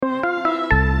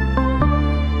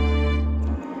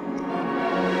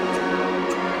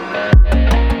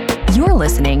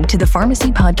listening to the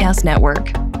Pharmacy Podcast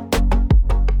Network.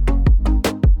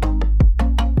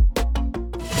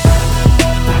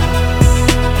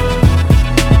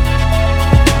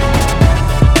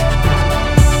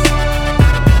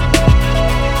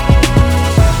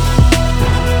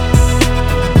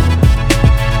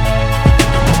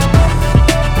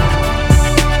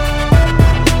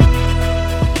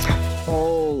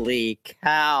 Holy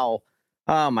cow.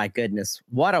 Oh my goodness.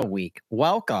 What a week.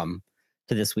 Welcome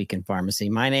to This Week in Pharmacy.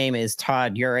 My name is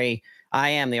TWIRx. I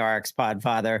am the RX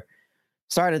Podfather.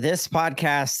 Started this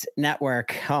podcast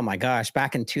network, oh my gosh,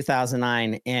 back in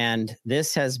 2009. And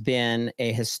this has been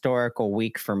a historical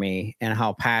week for me, and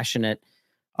how passionate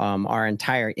our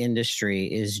entire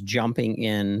industry is jumping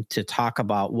in to talk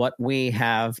about what we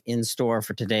have in store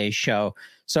for today's show.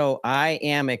 So I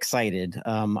am excited.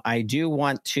 I do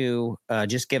want to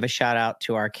just give a shout out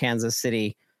to our Kansas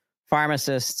City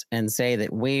pharmacists and say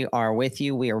that we are with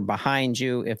you. We are behind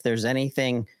you. If there's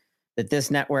anything that this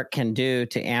network can do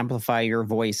to amplify your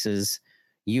voices,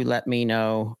 you let me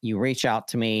know. You reach out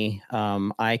to me.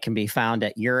 I can be found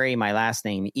at Eury, my last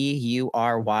name,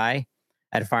 EURY,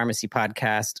 at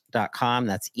pharmacypodcast.com.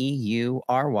 That's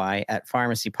EURY at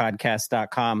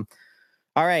pharmacypodcast.com.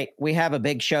 All right, we have a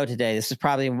big show today. This is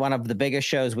probably one of the biggest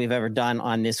shows we've ever done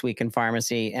on This Week in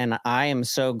Pharmacy, and I am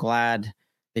so glad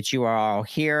that you are all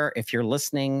here. If you're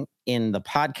listening in the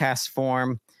podcast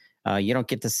form, you don't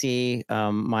get to see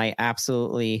my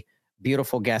absolutely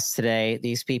beautiful guests today.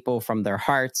 These people, from their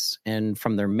hearts and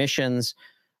from their missions,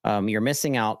 you're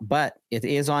missing out, but it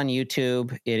is on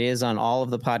YouTube. It is on all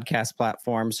of the podcast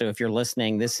platforms. So if you're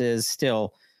listening, this is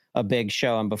still a big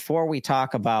show. And before we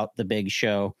talk about the big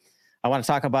show, I want to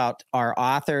talk about our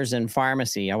authors in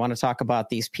pharmacy. I want to talk about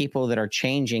these people that are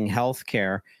changing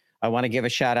healthcare. I want to give a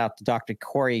shout out to Dr.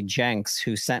 Corey Jenks,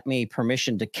 who sent me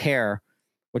Permission to Care,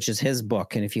 which is his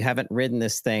book. And if you haven't written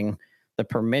this thing, The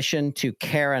Permission to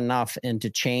Care Enough and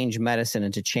to Change Medicine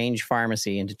and to Change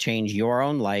Pharmacy and to Change Your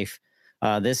Own Life,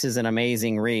 this is an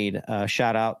amazing read.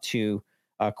 Shout out to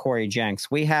Corey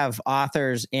Jenks. We have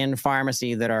authors in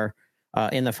pharmacy that are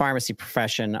in the pharmacy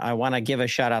profession. I want to give a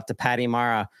shout out to Patty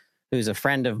Mara, who's a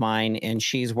friend of mine, and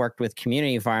she's worked with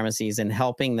community pharmacies and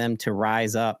helping them to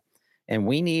rise up. And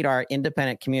we need our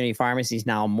independent community pharmacies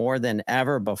now more than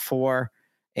ever before.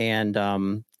 And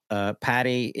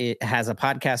Patty has a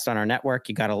podcast on our network.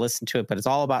 You got to listen to it, but it's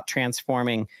all about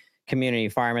transforming community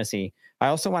pharmacy. I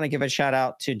also want to give a shout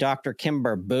out to Dr.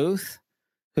 Kimber Booth,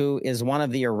 who is one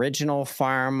of the original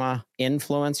pharma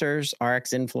influencers, RX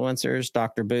influencers.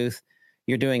 Dr. Booth,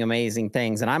 you're doing amazing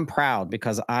things. And I'm proud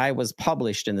because I was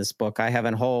published in this book. I have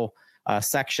a whole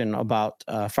section about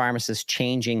pharmacists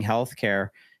changing healthcare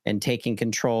and taking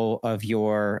control of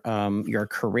your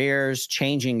careers,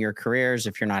 changing your careers.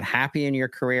 If you're not happy in your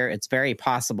career, it's very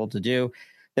possible to do.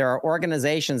 There are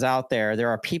organizations out there. There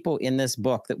are people in this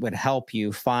book that would help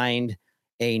you find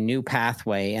a new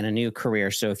pathway and a new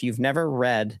career. So if you've never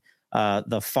read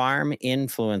the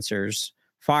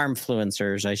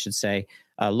Farmfluencers, I should say,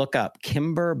 look up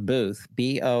Kimber Booth,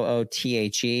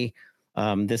 Boothe.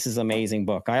 This is an amazing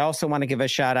book. I also want to give a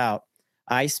shout out.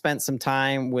 I spent some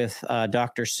time with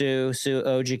Dr. Sue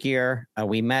Ojigir.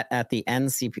 We met at the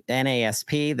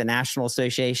NASP, the National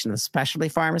Association of Specialty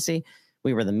Pharmacy.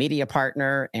 We were the media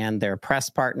partner and their press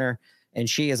partner, and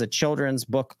she is a children's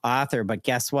book author. But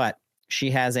guess what?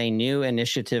 She has a new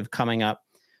initiative coming up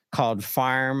called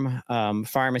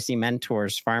Pharmacy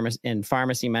Mentors.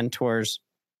 Pharmacy Mentors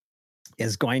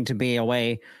is going to be a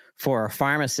way for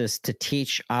pharmacists to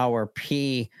teach our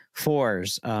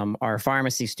P4s, our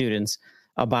pharmacy students,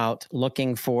 about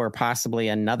looking for possibly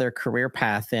another career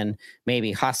path in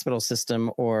maybe hospital system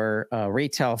or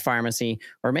retail pharmacy,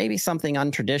 or maybe something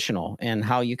untraditional, and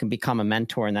how you can become a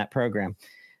mentor in that program.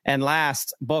 And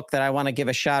last book that I want to give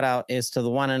a shout out is to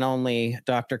the one and only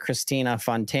Dr. Christina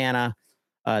Fontana,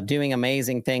 doing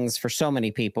amazing things for so many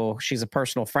people. She's a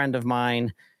personal friend of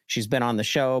mine. She's been on the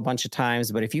show a bunch of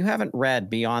times, but if you haven't read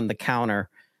Beyond the Counter,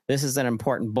 this is an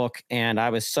important book, and I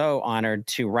was so honored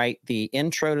to write the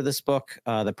intro to this book,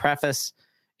 the preface,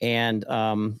 and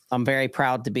I'm very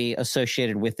proud to be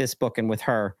associated with this book and with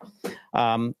her.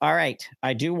 All right,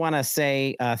 I do want to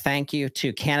say thank you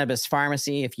to Cannabis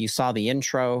Pharmacy. If you saw the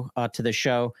intro to the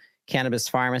show, Cannabis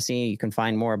Pharmacy, you can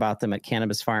find more about them at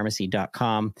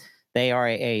cannabispharmacy.com. They are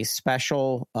a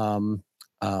special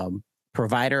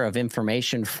provider of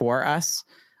information for us.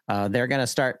 They're going to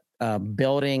start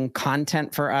building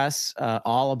content for us,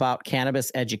 all about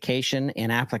cannabis education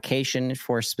and application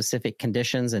for specific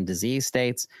conditions and disease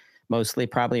states, mostly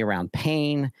probably around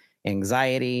pain,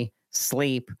 anxiety,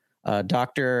 sleep.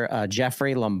 Dr.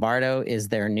 Jeffrey Lombardo is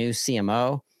their new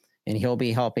CMO. and he'll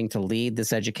be helping to lead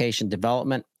this education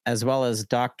development, as well as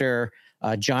Dr.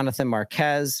 Jonathan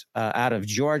Marquez out of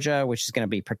Georgia, which is going to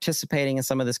be participating in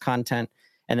some of this content.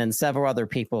 And then several other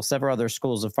people, several other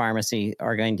schools of pharmacy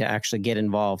are going to actually get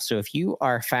involved. So if you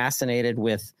are fascinated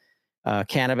with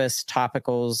cannabis,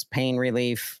 topicals, pain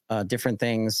relief, different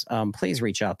things, please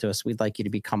reach out to us. We'd like you to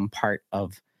become part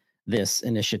of this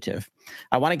initiative.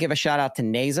 I want to give a shout out to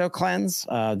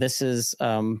NasoCleanse. This is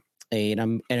an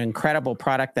incredible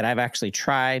product that I've actually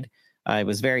tried. I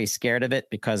was very scared of it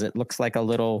because it looks like a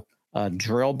little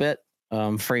drill bit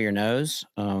for your nose,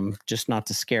 just not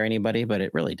to scare anybody, but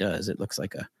it really does. It looks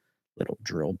like a little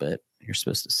drill bit. You're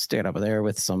supposed to stick it up there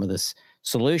with some of this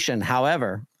solution.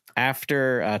 However,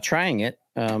 after trying it,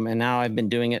 and now I've been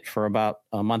doing it for about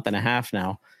a month and a half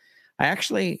now, I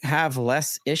actually have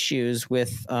less issues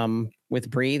with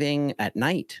breathing at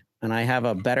night, and I have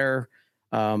a better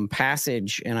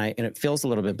passage, and it feels a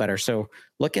little bit better. So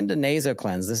look into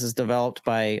NasoCleanse. This is developed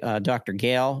by Dr.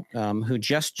 Gail, who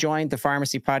just joined the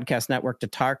Pharmacy Podcast Network to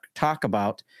talk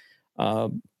about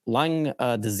lung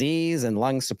disease and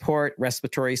lung support,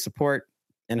 respiratory support,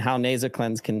 and how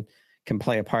NasoCleanse can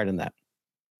play a part in that.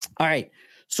 All right.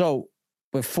 So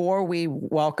before we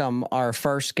welcome our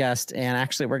first guest, and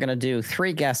actually we're going to do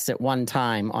 3 guests at one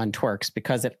time on TWIRx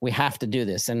because we have to do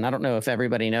this. And I don't know if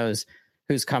everybody knows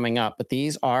who's coming up, but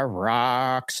these are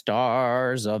rock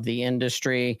stars of the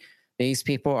industry. These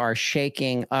people are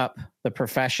shaking up the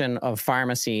profession of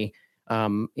pharmacy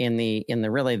in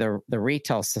the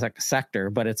retail sector,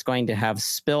 but it's going to have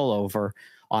spillover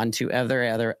onto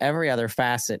every other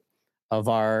facet of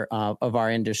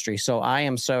our industry. So I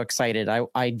am so excited.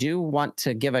 I do want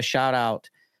to give a shout out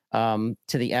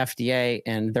to the FDA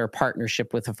and their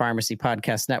partnership with the Pharmacy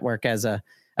Podcast Network as a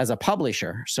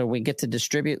publisher. So we get to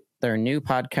distribute their new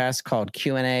podcast called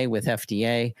Q&A with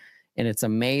FDA, and it's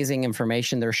amazing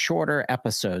information. They're shorter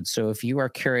episodes. So if you are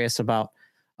curious about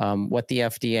what the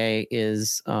FDA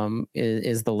is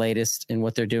the latest in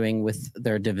what they're doing with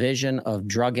their division of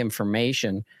drug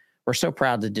information, we're so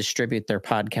proud to distribute their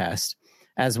podcast,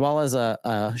 as well as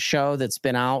a show that's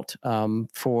been out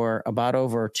for about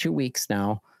over 2 weeks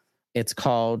now. It's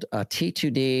called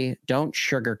T2D, Don't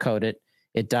Sugarcoat It.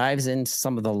 It dives into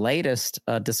some of the latest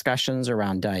discussions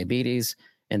around diabetes,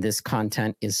 and this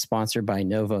content is sponsored by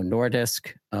Novo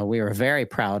Nordisk. We are very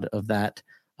proud of that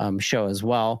show as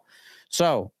well.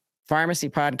 So Pharmacy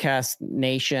Podcast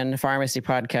Nation, Pharmacy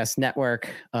Podcast Network,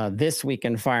 This Week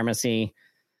in Pharmacy,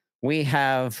 we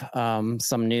have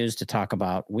some news to talk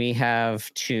about. We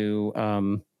have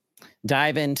to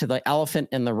dive into the elephant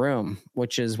in the room,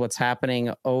 which is what's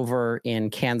happening over in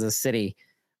Kansas City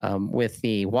with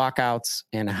the walkouts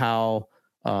and how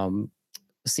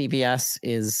CVS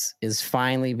is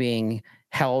finally being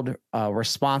held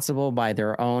responsible by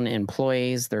their own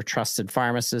employees, their trusted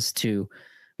pharmacists, to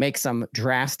make some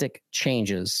drastic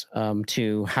changes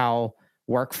to how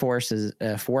workforce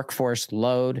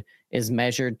load is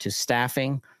measured to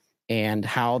staffing, and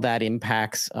how that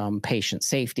impacts patient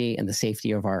safety and the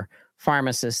safety of our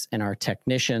pharmacists and our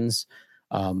technicians.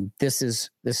 This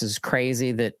is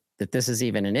crazy that this is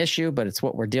even an issue, but it's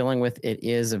what we're dealing with. It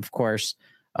is, of course,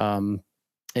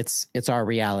 it's our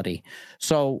reality.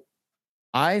 So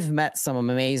I've met some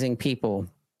amazing people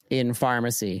in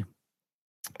pharmacy,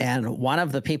 and one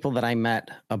of the people that I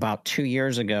met about 2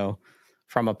 years ago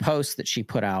from a post that she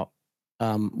put out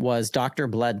was Dr.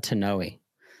 Bled Tanoe.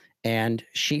 And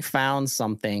she found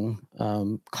something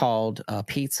called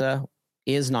pizza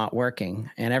is not working.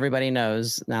 And everybody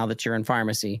knows now that you're in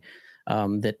pharmacy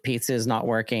that pizza is not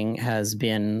working has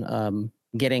been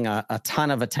getting a ton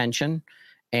of attention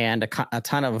and a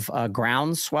ton of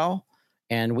groundswell.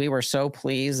 And we were so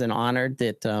pleased and honored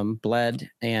that Bled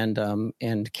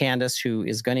and Candace, who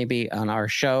is going to be on our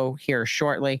show here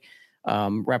shortly,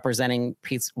 representing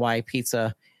why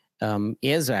pizza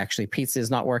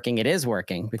is not working. It is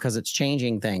working because it's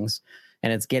changing things,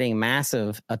 and it's getting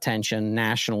massive attention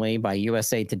nationally by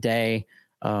USA Today,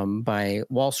 by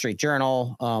Wall Street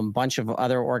Journal, bunch of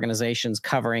other organizations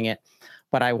covering it.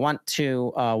 But I want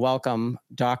to welcome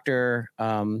Dr.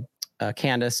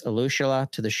 Candace Alushila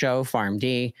to the show,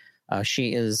 PharmD.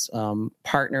 She is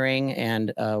partnering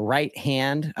and right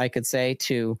hand, I could say,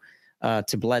 to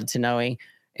Bled Tanoe,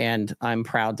 and I'm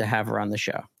proud to have her on the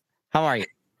show. How are you?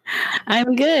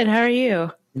 I'm good. How are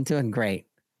you? I'm doing great.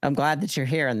 I'm glad that you're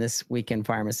here on This Week in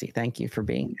Pharmacy. Thank you for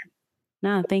being here.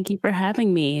 No, thank you for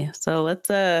having me. So let's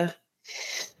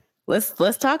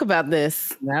talk about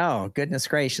this. No, goodness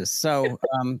gracious. So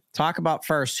talk about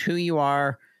first who you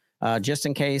are, just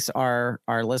in case our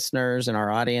listeners and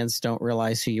our audience don't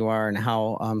realize who you are and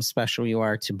how special you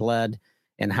are to Bled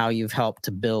and how you've helped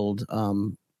to build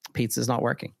Pizza's Not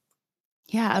Working.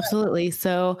 Yeah, absolutely.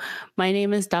 So my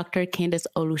name is Dr. Candace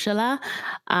Olushala.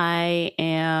 I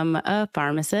am a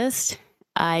pharmacist.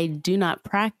 I do not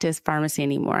practice pharmacy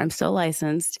anymore. I'm still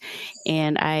licensed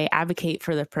and I advocate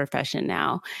for the profession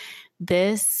now.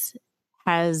 This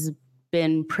has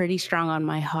been pretty strong on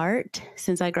my heart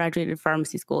since I graduated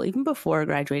pharmacy school. Even before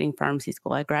graduating pharmacy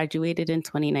school, I graduated in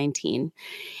 2019,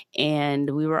 and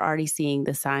we were already seeing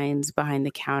the signs behind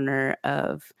the counter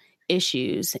of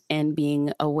issues and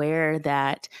being aware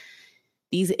that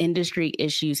these industry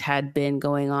issues had been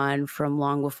going on from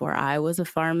long before I was a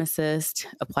pharmacist,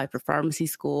 applied for pharmacy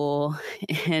school,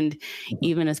 and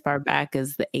even as far back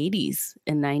as the 80s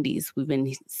and 90s, we've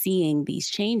been seeing these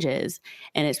changes,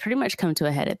 and it's pretty much come to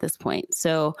a head at this point.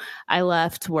 So I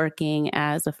left working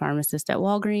as a pharmacist at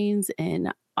Walgreens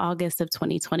in August of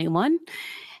 2021.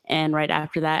 And right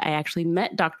after that, I actually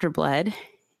met Dr. Bled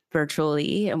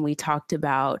virtually, and we talked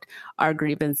about our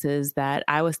grievances that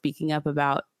I was speaking up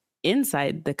about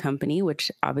inside the company,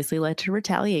 which obviously led to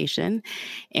retaliation.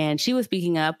 And she was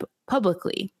speaking up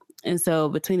publicly. And so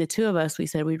between the two of us, we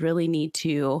said we really need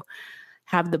to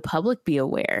have the public be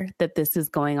aware that this is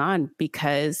going on,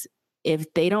 because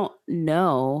if they don't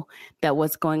know that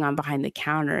what's going on behind the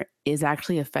counter is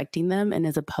actually affecting them and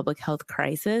is a public health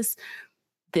crisis,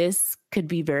 this could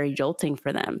be very jolting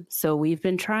for them. So we've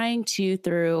been trying to,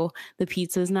 through the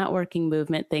Pizza's Not Working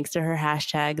movement, thanks to her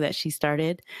hashtag that she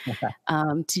started,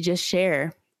 to just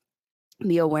share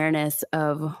the awareness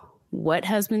of what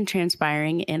has been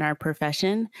transpiring in our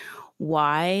profession,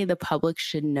 why the public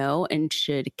should know and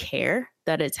should care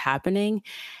that it's happening,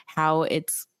 how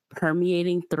it's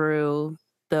permeating through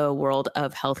the world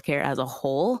of healthcare as a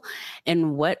whole,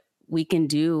 and what we can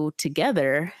do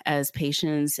together as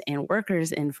patients and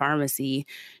workers in pharmacy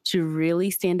to really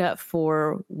stand up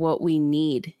for what we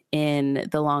need in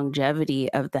the longevity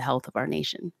of the health of our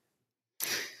nation.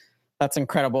 That's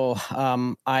incredible.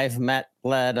 I've met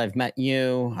Bled. I've met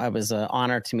you. I was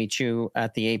honored to meet you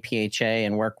at the APHA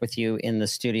and work with you in the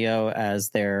studio as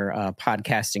their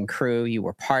podcasting crew. You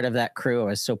were part of that crew. I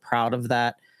was so proud of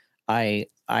that. I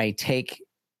take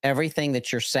everything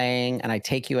that you're saying, and I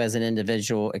take you as an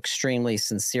individual extremely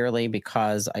sincerely,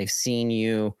 because I've seen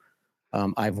you.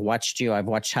 I've watched you. I've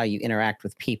watched how you interact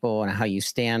with people and how you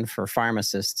stand for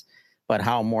pharmacists, but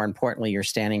how more importantly, you're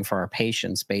standing for our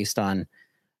patients based on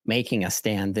making a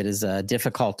stand that is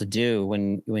difficult to do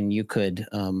when you could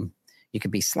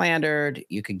be slandered,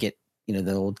 you could get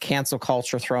the old cancel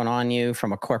culture thrown on you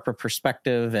from a corporate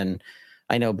perspective. And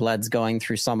I know Bled's going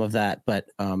through some of that, but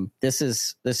this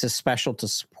is special to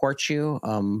support you.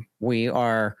 We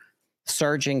are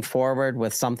surging forward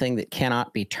with something that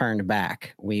cannot be turned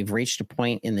back. We've reached a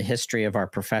point in the history of our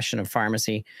profession of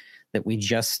pharmacy that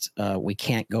we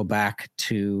can't go back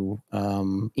to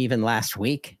even last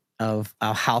week of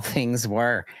how things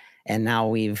were. And now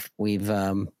we've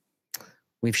shown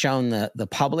the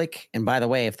public. And by the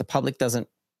way, if the public doesn't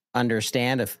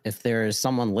understand, if there is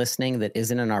someone listening that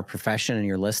isn't in our profession and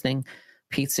you're listening,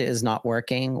 Pizza is Not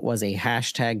Working was a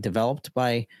hashtag developed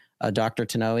by Dr.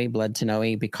 Bled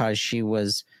Tanoe, because she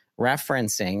was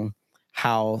referencing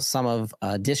how some of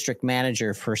district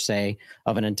manager, per se,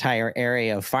 of an entire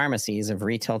area of pharmacies, of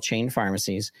retail chain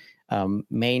pharmacies,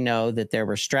 may know that there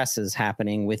were stresses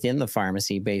happening within the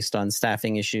pharmacy based on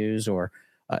staffing issues or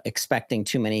expecting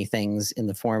too many things in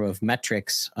the form of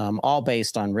metrics, all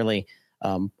based on really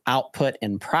output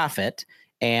and profit,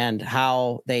 and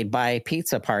how they'd buy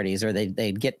pizza parties, or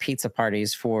they'd get pizza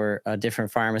parties for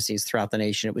different pharmacies throughout the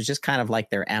nation. It was just kind of like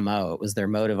their MO. It was their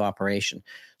mode of operation.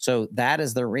 So that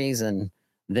is the reason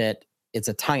that it's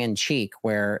a tongue-in-cheek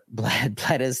where Bled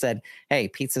has said, hey,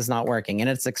 pizza's not working, and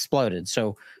it's exploded.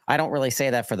 So I don't really say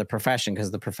that for the profession,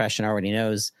 because the profession already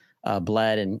knows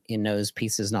Bled and knows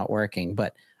pizza's not working.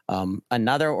 But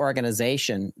another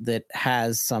organization that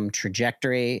has some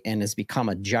trajectory and has become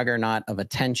a juggernaut of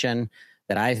attention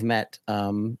that I've met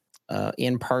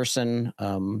in person,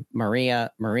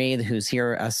 Marie, who's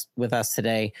here with us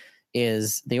today,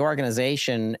 is the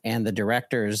organization and the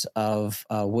directors of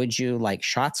Would You Like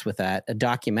Shots With That, a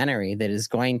documentary that is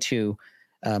going to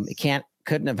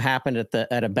couldn't have happened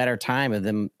at a better time of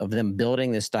them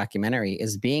building this documentary,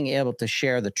 is being able to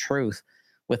share the truth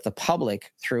with the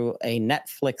public through a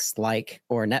Netflix-like,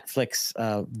 or Netflix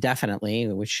definitely,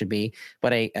 which should be,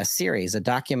 but a series, a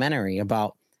documentary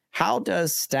about how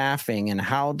does staffing and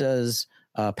how does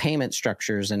payment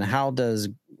structures and how does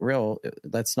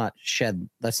let's not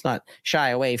shy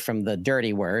away from the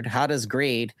dirty word, how does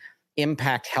greed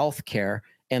impact healthcare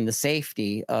and the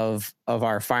safety of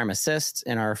our pharmacists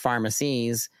and our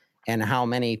pharmacies and how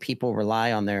many people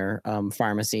rely on their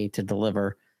pharmacy to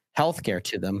deliver healthcare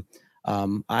to them.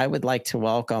 I would like to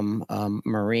welcome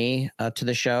Marie to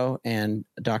the show and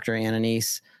Dr.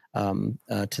 Ananice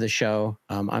to the show.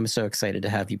 I'm so excited to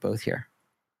have you both here.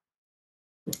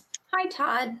 Hi,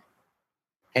 Todd.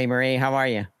 Hey, Marie, how are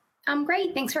you? I'm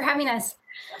great. Thanks for having us.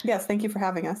 Yes, thank you for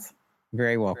having us.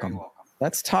 Very welcome.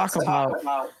 Let's talk about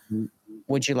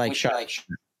would you like shots?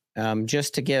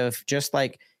 Just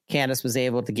like Candace was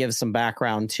able to give some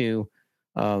background to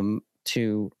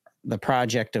the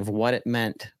project of what it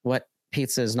meant, what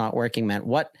pizza is not working meant,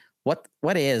 what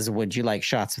is would you like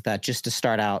shots with that, just to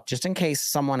start out, just in case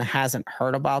someone hasn't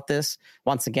heard about this.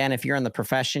 Once again, if you're in the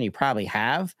profession, you probably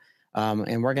have.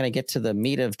 And we're going to get to the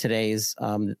meat of today's,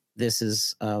 this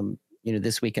is,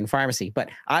 This Week in Pharmacy. But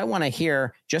I want to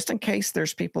hear, just in case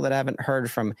there's people that haven't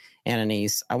heard from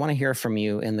Ananice, I want to hear from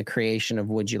you in the creation of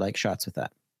Would You Like Shots with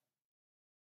That?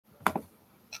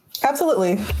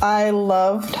 Absolutely. I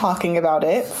love talking about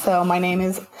it. So my name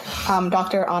is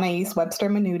Dr. Anais Webster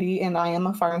Minuti, and I am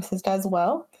a pharmacist as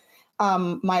well.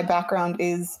 My background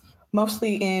is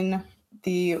mostly in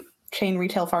the chain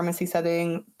retail pharmacy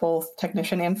setting, both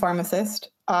technician and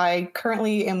pharmacist. I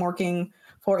currently am working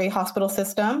for a hospital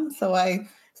system. So I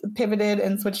pivoted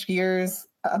and switched gears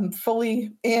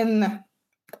fully in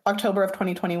October of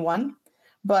 2021.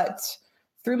 But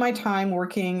through my time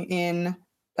working in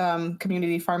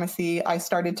community pharmacy, I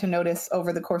started to notice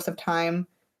over the course of time,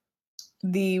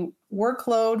 the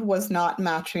workload was not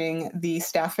matching the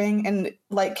staffing. And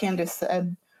like Candace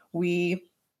said, we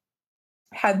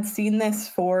had seen this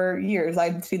for years.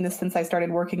 I'd seen this since I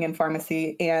started working in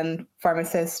pharmacy, and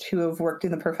pharmacists who have worked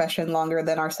in the profession longer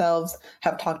than ourselves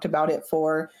have talked about it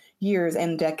for years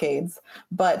and decades.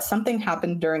 But something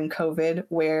happened during COVID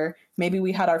where maybe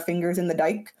we had our fingers in the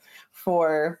dike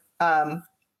for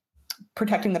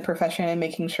protecting the profession and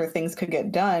making sure things could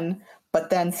get done. But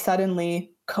then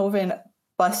suddenly COVID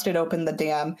busted open the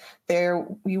dam.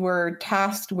 We were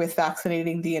tasked with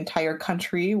vaccinating the entire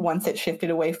country once it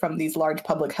shifted away from these large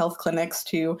public health clinics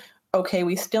to, okay,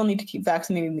 we still need to keep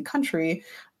vaccinating the country,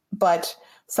 but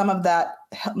some of that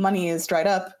money is dried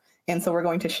up. And so we're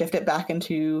going to shift it back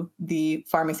into the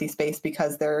pharmacy space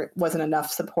because there wasn't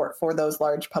enough support for those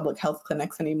large public health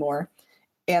clinics anymore.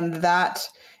 And that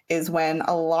is when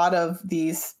a lot of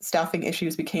these staffing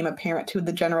issues became apparent to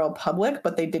the general public,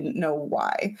 but they didn't know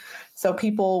why. So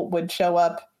people would show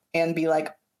up and be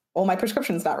like, well, my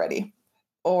prescription's not ready,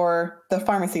 or the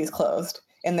pharmacy is closed.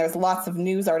 And there's lots of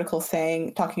news articles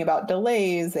talking about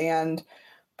delays and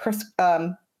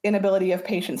inability of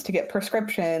patients to get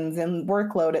prescriptions and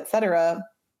workload, et cetera.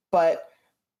 But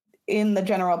in the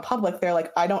general public, they're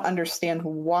like, I don't understand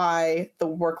why the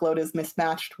workload is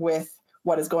mismatched with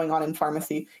what is going on in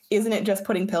pharmacy. Isn't it just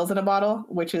putting pills in a bottle,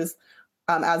 which is,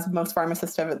 as most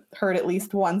pharmacists have heard at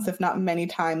least once, if not many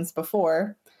times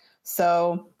before.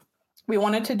 So we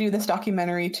wanted to do this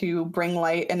documentary to bring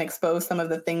light and expose some of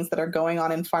the things that are going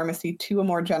on in pharmacy to a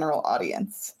more general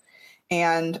audience.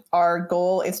 And our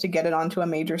goal is to get it onto a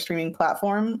major streaming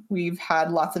platform. We've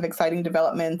had lots of exciting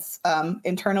developments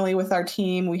internally with our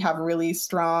team. We have really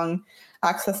strong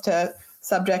access to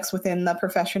subjects within the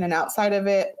profession and outside of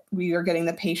it. We are getting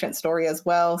the patient story as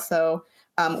well. So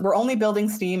we're only building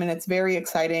steam, and it's very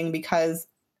exciting because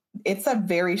it's a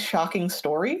very shocking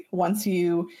story once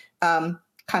you kind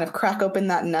of crack open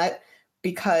that nut,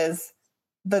 because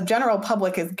the general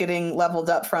public is getting leveled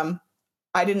up from,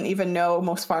 I didn't even know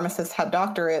most pharmacists had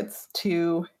doctorates,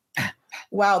 to,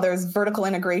 wow, there's vertical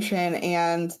integration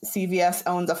and CVS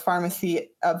owns a pharmacy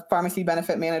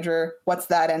benefit manager. What's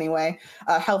that anyway?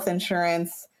 Health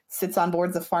insurance sits on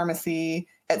boards of pharmacy,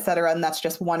 et cetera. And that's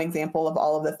just one example of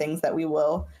all of the things that we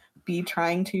will be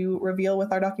trying to reveal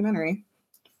with our documentary.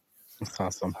 That's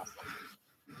awesome.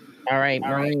 All right,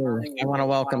 Marie, I want to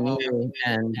welcome you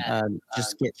and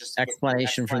just get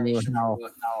explanation from you how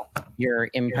your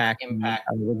impact.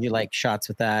 Would you like shots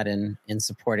with that and in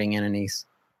supporting Ananice?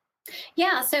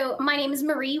 Yeah, so my name is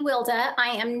Marie Wilda. I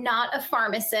am not a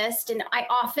pharmacist, and I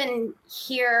often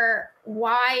hear,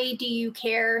 why do you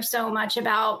care so much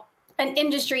about an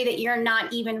industry that you're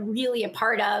not even really a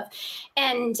part of?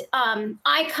 And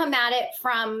I come at it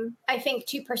from, I think,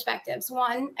 two perspectives.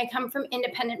 One, I come from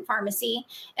independent pharmacy.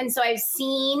 And so I've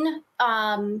seen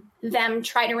them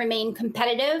try to remain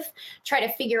competitive, try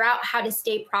to figure out how to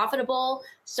stay profitable,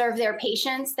 serve their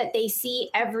patients that they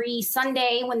see every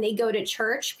Sunday when they go to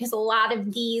church, because a lot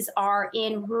of these are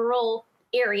in rural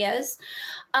areas.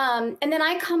 And then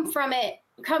I come from it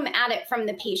come at it from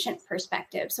the patient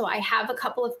perspective. So I have a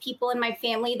couple of people in my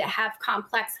family that have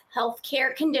complex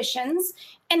healthcare conditions,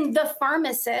 and the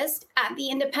pharmacist at the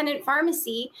independent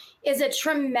pharmacy is a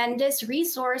tremendous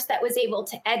resource that was able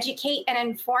to educate and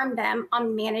inform them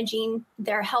on managing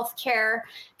their healthcare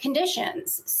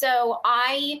conditions. So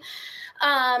I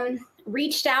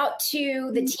reached out to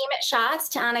the team at Shots,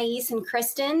 to Anais and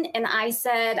Kristen, and I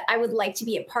said, I would like to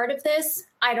be a part of this.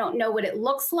 I don't know what it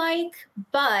looks like,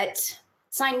 but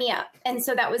sign me up. And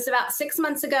so that was about 6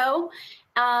 months ago.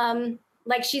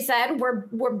 Like she said,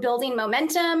 we're building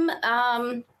momentum.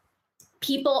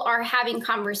 People are having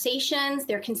conversations.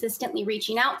 They're consistently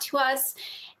reaching out to us.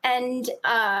 And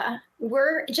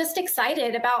we're just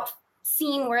excited about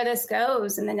seeing where this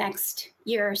goes in the next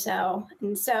year or so.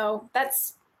 And so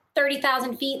that's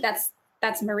 30,000 feet.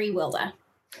 That's Marie Wilda.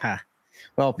 Huh.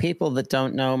 Well, people that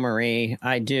don't know Marie,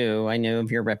 I do. I knew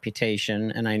of your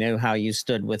reputation, and I knew how you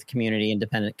stood with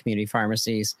independent community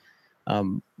pharmacies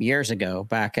years ago,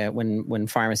 back at when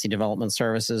Pharmacy Development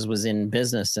Services was in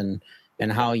business, and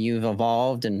how you've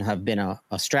evolved and have been a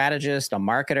strategist, a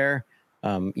marketer.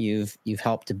 You've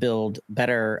helped to build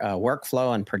better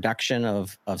workflow and production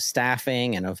of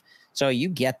staffing and of. So you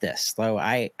get this. Though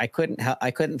I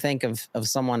couldn't think of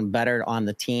someone better on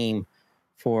the team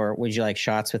for Would You Like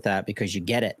Shots with that, because you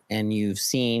get it, and you've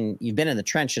been in the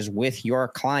trenches with your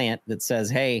client that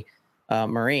says, hey,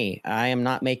 Marie, I am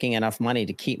not making enough money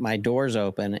to keep my doors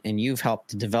open, and you've helped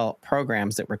to develop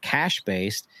programs that were cash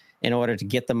based in order to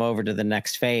get them over to the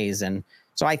next phase. And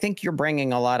so I think you're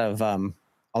bringing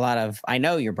I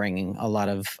know you're bringing a lot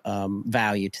of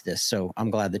value to this. So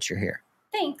I'm glad that you're here.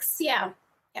 Thanks. Yeah.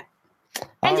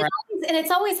 All right. And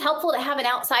it's always helpful to have an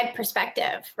outside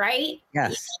perspective, right?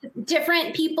 Yes.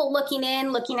 Different people looking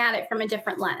at it from a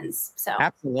different lens. So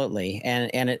absolutely.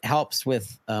 And it helps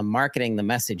with marketing the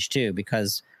message too,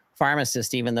 because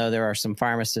pharmacists, even though there are some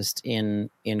pharmacists in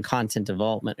content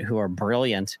development who are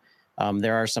brilliant,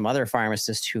 there are some other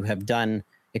pharmacists who have done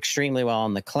extremely well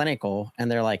in the clinical, and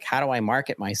they're like, how do I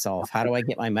market myself? How do I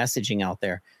get my messaging out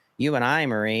there? You and I,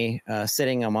 Marie,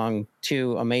 sitting among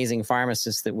two amazing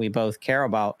pharmacists that we both care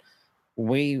about,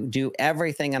 we do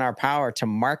everything in our power to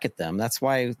market them. That's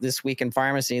why This Week in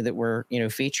Pharmacy that we're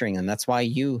featuring them. That's why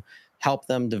you help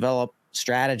them develop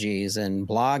strategies and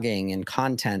blogging and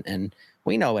content, and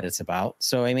we know what it's about.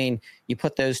 So, I mean, you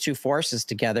put those two forces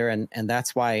together, and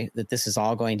that's why that this is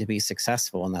all going to be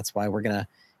successful, and that's why we're going to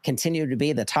continue to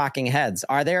be the talking heads.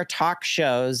 Are there talk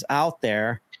shows out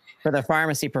there for the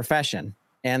pharmacy profession?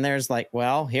 And there's like,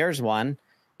 well, here's one.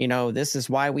 This is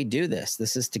why we do this.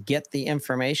 This is to get the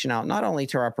information out, not only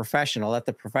to our professional, let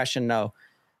the profession know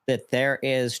that there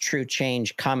is true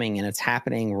change coming, and it's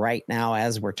happening right now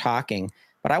as we're talking.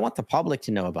 But I want the public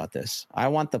to know about this. I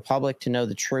want the public to know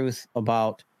the truth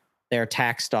about their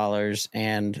tax dollars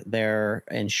and their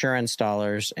insurance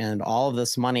dollars and all of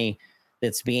this money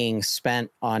that's being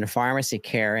spent on pharmacy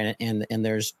care. And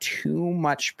there's too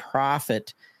much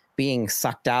profit being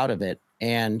sucked out of it.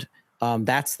 And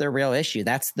that's the real issue.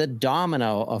 That's the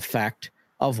domino effect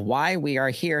of why we are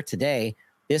here today,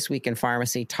 This Week in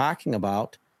Pharmacy, talking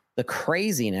about the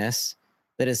craziness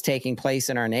that is taking place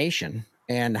in our nation,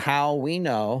 and how we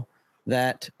know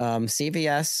that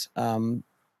CVS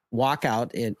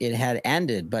walkout, it had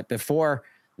ended. But before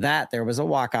that, there was a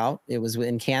walkout. It was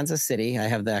in Kansas City. I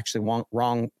have the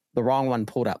wrong one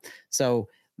pulled up. So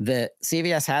the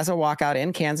CVS has a walkout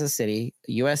in Kansas City.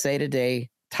 USA Today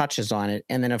touches on it.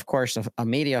 And then, of course, a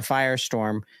media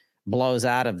firestorm blows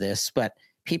out of this. But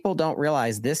people don't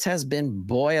realize this has been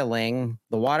boiling.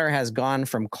 The water has gone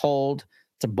from cold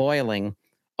to boiling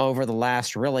over the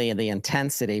last, really, the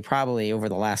intensity, probably over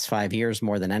the last 5 years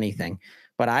more than anything.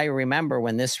 But I remember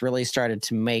when this really started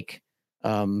to make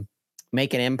an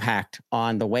impact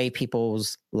on the way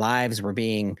people's lives were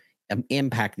being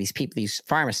impacted. These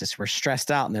pharmacists were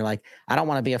stressed out, and they're like, I don't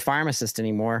want to be a pharmacist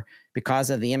anymore because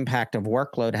of the impact of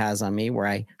workload has on me, where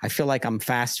I feel like I'm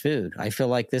fast food. I feel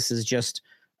like this is just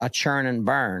a churn and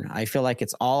burn. I feel like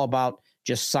it's all about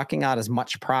just sucking out as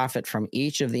much profit from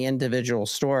each of the individual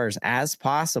stores as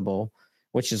possible,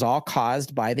 which is all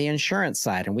caused by the insurance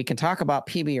side. And we can talk about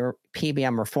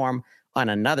PBM reform on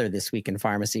another This Week in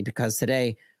Pharmacy, because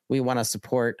today we want to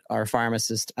support our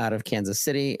pharmacists out of Kansas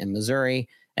City and Missouri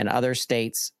and other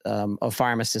states of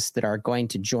pharmacists that are going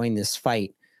to join this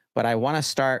fight. But I want to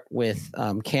start with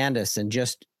Candace, and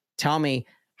just tell me,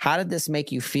 how did this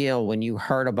make you feel when you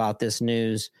heard about this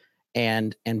news,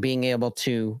 and being able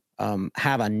to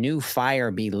have a new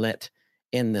fire be lit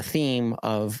in the theme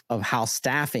of how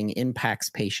staffing impacts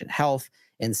patient health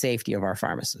and safety of our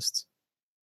pharmacists?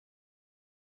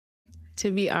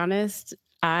 To be honest,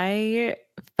 I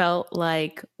felt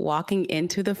like walking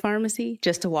into the pharmacy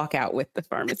just to walk out with the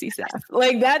pharmacy staff.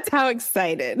 Like, that's how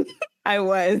excited I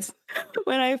was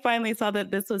when I finally saw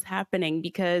that this was happening,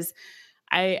 because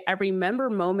I remember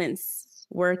moments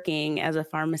working as a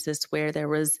pharmacist where there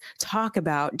was talk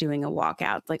about doing a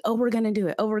walkout, like, oh, we're going to do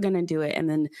it. Oh, we're going to do it. And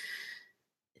then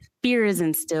fear is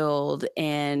instilled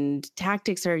and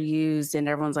tactics are used and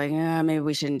everyone's like, maybe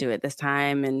we shouldn't do it this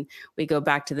time. And we go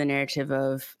back to the narrative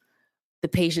of the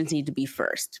patients need to be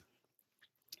first.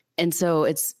 And so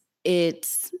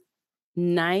it's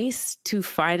nice to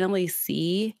finally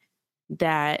see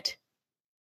that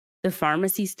the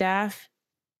pharmacy staff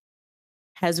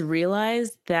has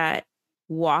realized that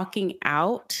walking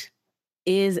out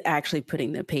is actually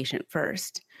putting the patient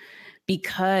first.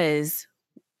 Because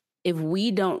if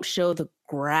we don't show the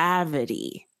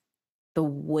gravity, the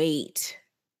weight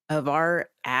of our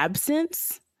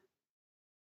absence,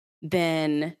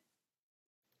 then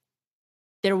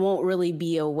there won't really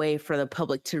be a way for the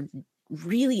public to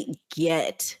really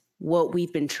get what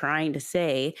we've been trying to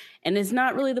say. And it's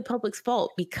not really the public's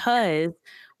fault, because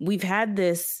we've had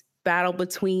this battle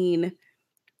between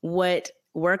what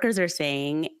workers are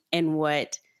saying and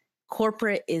what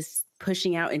corporate is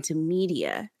pushing out into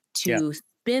media to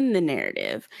spin the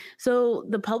narrative. So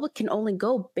the public can only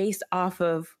go based off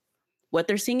of what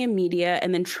they're seeing in media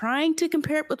and then trying to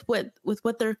compare it with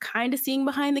what they're kind of seeing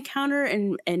behind the counter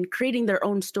and creating their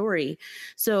own story.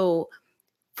 So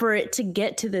for it to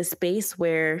get to this space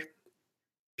where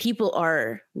people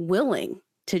are willing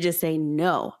to just say,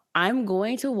 no, I'm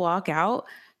going to walk out.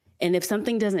 And if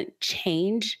something doesn't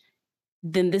change,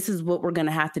 then this is what we're going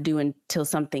to have to do until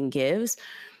something gives.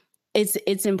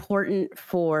 It's important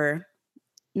for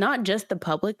not just the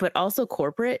public, but also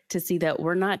corporate to see that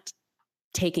we're not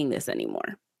taking this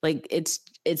anymore. Like, it's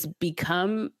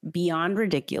become beyond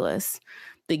ridiculous.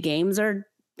 The games are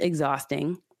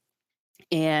exhausting.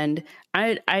 And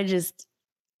I just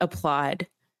applaud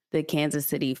the Kansas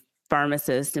City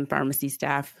pharmacists and pharmacy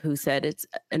staff who said it's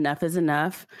enough is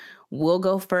enough. We'll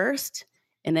go first.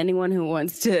 And anyone who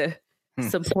wants to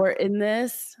support in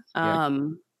this,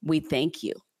 we thank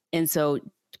you. And so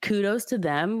kudos to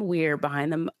them. We're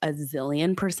behind them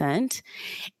 1,000,000%.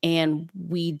 And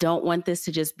we don't want this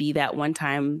to just be that one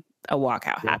time a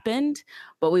walkout happened,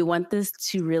 but we want this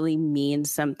to really mean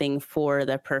something for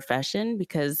the profession,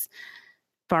 because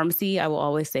pharmacy, I will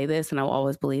always say this and I will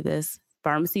always believe this,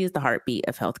 pharmacy is the heartbeat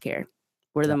of healthcare.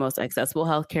 We're the most accessible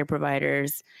healthcare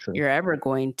providers you're ever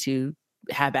going to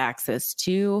have access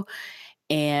to.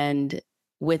 And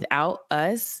without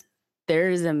us, there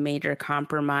is a major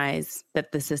compromise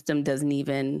that the system doesn't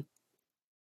even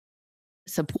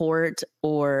support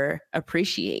or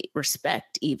appreciate,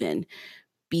 respect even,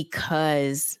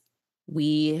 because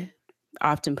we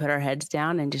often put our heads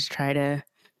down and just try to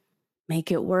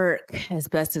make it work as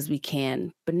best as we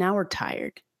can. But now we're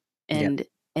tired, and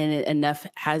enough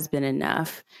has been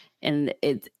enough. And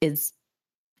it's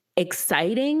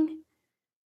exciting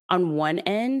on one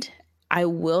end, I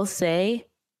will say,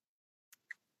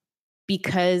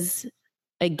 because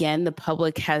again, the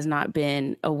public has not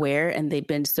been aware and they've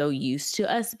been so used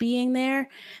to us being there.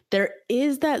 There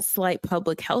is that slight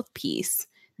public health piece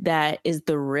that is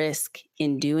the risk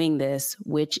in doing this,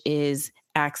 which is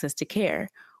access to care,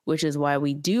 which is why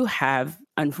we do have,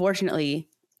 unfortunately,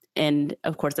 and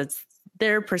of course that's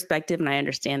their perspective and I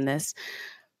understand this,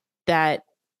 that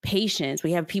patients,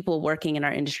 we have people working in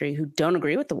our industry who don't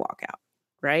agree with the walkout,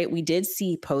 right? We did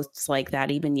see posts like that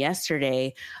even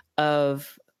yesterday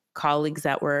of colleagues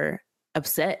that were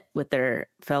upset with their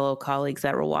fellow colleagues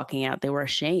that were walking out. They were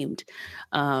ashamed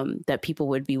that people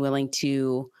would be willing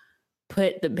to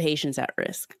put the patients at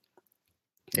risk.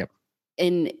 Yep.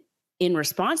 In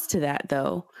response to that,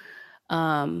 though,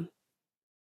 the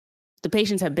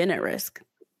patients have been at risk,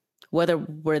 whether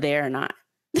we're there or not.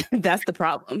 That's the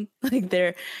problem. Like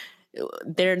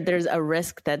there's a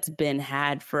risk that's been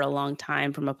had for a long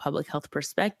time from a public health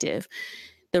perspective.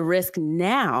 The risk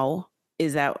now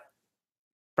is that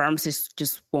pharmacists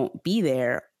just won't be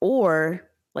there, or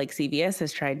like CVS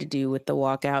has tried to do with the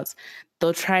walkouts,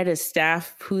 they'll try to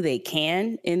staff who they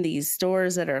can in these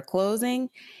stores that are closing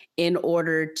in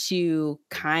order to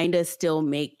kind of still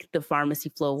make the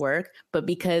pharmacy flow work. But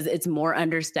because it's more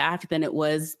understaffed than it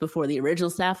was before the original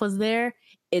staff was there,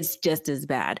 it's just as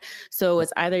bad. So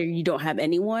it's either you don't have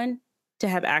anyone to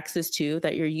have access to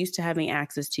that you're used to having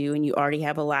access to, and you already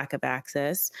have a lack of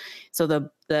access. So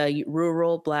the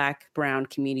rural, Black, brown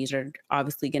communities are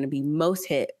obviously going to be most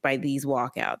hit by these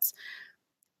walkouts.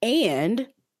 And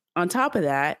on top of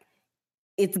that,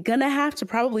 it's going to have to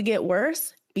probably get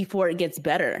worse before it gets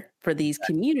better for these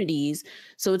communities.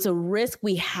 So it's a risk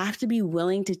we have to be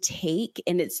willing to take.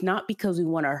 And it's not because we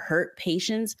want to hurt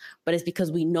patients, but it's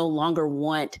because we no longer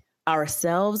want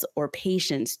ourselves or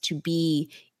patients to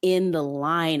be in the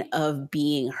line of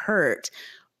being hurt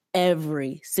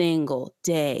every single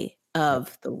day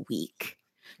of the week.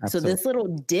 Absolutely. So this little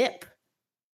dip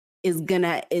is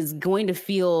going to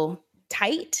feel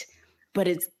tight, but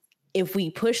if we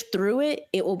push through it,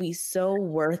 it will be so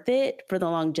worth it for the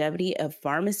longevity of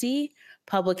pharmacy,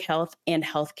 public health, and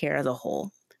healthcare as a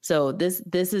whole. So this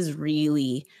is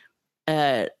really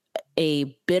a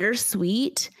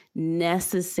bittersweet,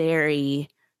 necessary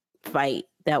fight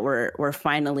that we're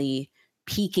finally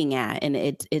peaking at, and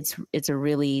it's a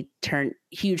really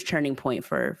huge turning point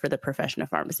for the profession of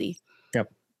pharmacy.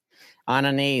 Yep.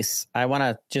 Anais, I want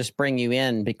to just bring you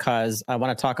in because I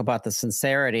want to talk about the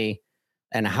sincerity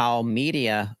and how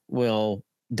media will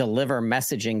deliver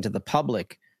messaging to the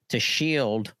public to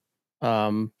shield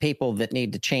people that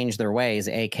need to change their ways,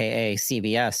 aka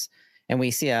CVS. And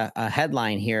we see a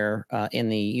headline here in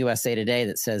the USA Today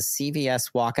that says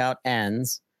CVS walkout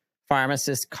ends.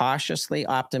 Pharmacists cautiously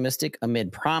optimistic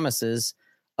amid promises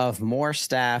of more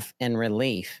staff and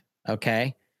relief.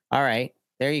 Okay. All right.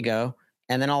 There you go.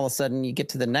 And then all of a sudden you get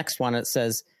to the next one. It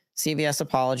says CVS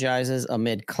apologizes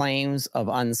amid claims of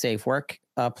unsafe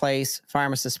workplace.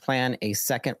 Pharmacists plan a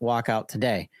second walkout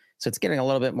today. So it's getting a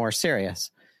little bit more serious.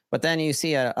 But then you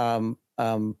see a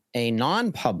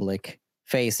non-public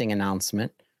facing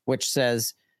announcement, which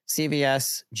says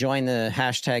CVS join the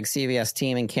hashtag CVS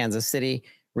team in Kansas City.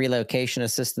 Relocation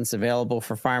assistance available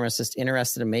for pharmacists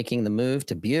interested in making the move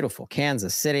to beautiful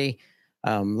Kansas City.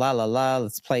 La la la.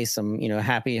 Let's play some,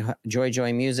 happy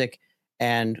joy music.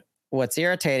 And what's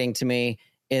irritating to me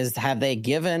is, have they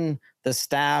given the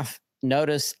staff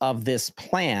notice of this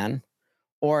plan,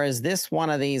 or is this one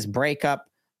of these break up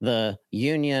the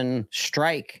union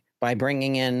strike by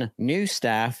bringing in new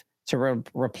staff to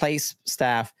replace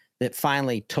staff that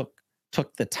finally took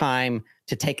the time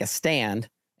to take a stand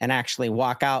and actually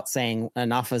walk out saying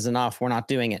enough is enough, we're not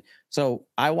doing it? So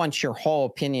I want your whole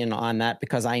opinion on that,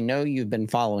 because I know you've been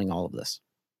following all of this.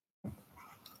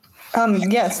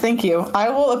 Yes, thank you. I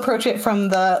will approach it from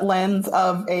the lens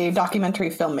of a documentary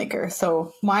filmmaker.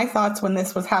 So my thoughts when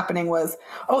this was happening was,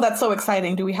 oh, that's so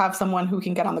exciting. Do we have someone who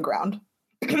can get on the ground?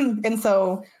 And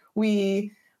so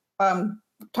we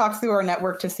talked through our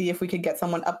network to see if we could get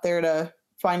someone up there to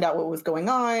find out what was going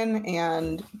on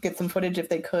and get some footage if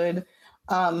they could.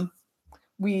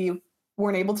 We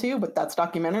weren't able to, but that's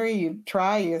documentary. You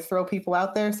try, you throw people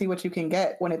out there, see what you can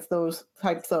get when it's those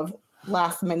types of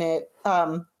last minute,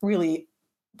 really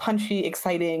punchy,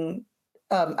 exciting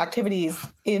activities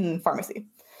in pharmacy.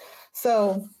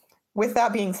 So with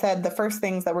that being said, the first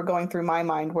things that were going through my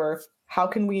mind were, how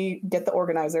can we get the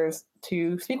organizers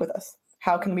to speak with us?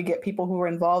 How can we get people who were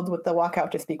involved with the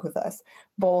walkout to speak with us?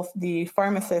 Both the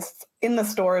pharmacists in the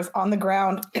stores on the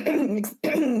ground,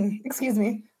 excuse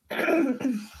me,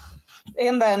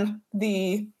 and then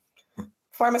the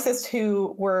pharmacists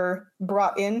who were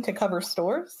brought in to cover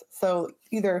stores. So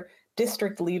either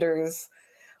district leaders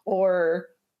or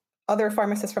other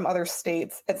pharmacists from other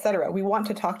states, et cetera. We want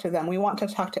to talk to them. We want to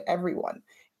talk to everyone.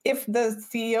 If the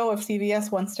CEO of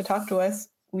CVS wants to talk to us,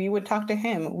 we would talk to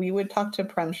him. We would talk to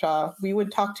Premshaw. We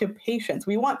would talk to patients.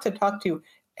 We want to talk to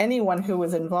anyone who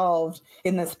was involved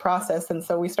in this process. And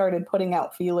so we started putting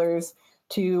out feelers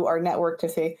to our network to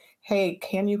say, hey,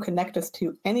 can you connect us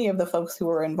to any of the folks who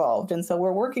were involved? And so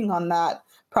we're working on that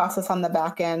process on the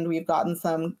back end. We've gotten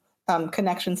some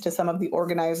connections to some of the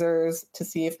organizers to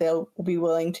see if they'll be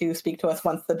willing to speak to us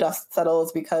once the dust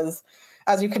settles, because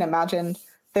as you can imagine,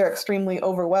 they're extremely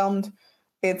overwhelmed.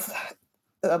 It's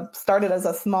started as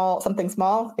something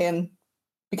small and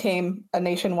became a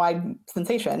nationwide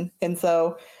sensation. And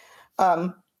so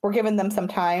we're giving them some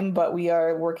time, but we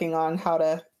are working on how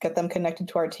to get them connected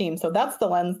to our team. So that's the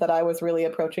lens that I was really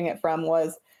approaching it from,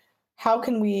 was how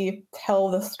can we tell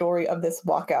the story of this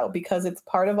walkout? Because it's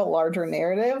part of a larger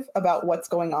narrative about what's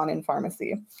going on in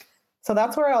pharmacy. So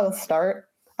that's where I'll start.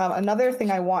 Another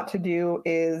thing I want to do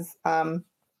is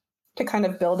to kind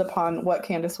of build upon what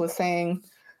Candace was saying.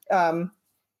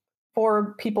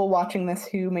 For people watching this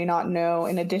who may not know,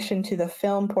 in addition to the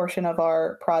film portion of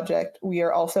our project, we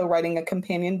are also writing a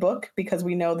companion book, because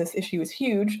we know this issue is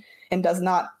huge and does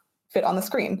not fit on the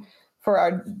screen. For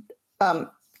our,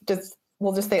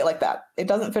 we'll just say it like that. It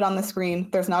doesn't fit on the screen.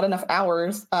 There's not enough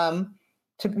hours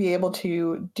to be able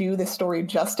to do this story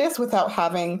justice without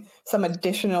having some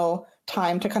additional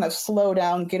time to kind of slow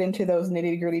down, get into those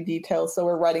nitty-gritty details. So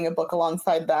we're writing a book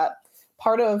alongside that.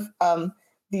 Part of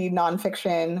the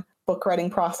nonfiction book writing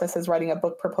process is writing a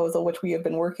book proposal, which we have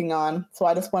been working on. So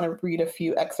I just want to read a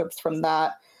few excerpts from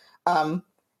that.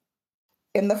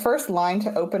 In the first line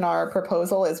to open our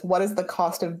proposal is, what is the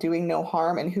cost of doing no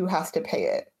harm and who has to pay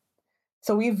it?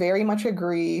 So we very much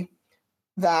agree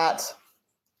that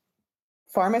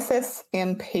pharmacists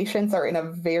and patients are in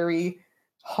a very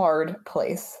hard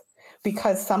place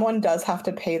because someone does have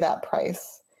to pay that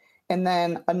price. And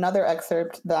then another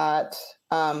excerpt that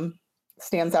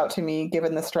stands out to me,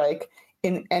 given the strike,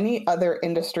 in any other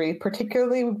industry,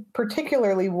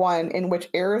 particularly one in which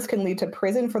errors can lead to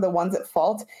prison for the ones at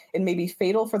fault and may be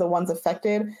fatal for the ones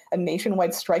affected, a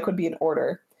nationwide strike would be in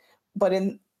order.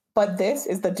 But this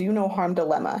is the do no harm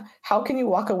dilemma. How can you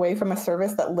walk away from a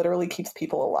service that literally keeps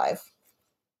people alive?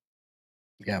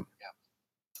 Yeah.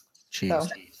 Jeez.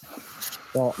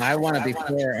 Well, I want to be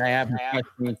clear. I have a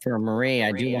question for Marie.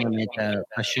 I do want to make a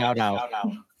shout out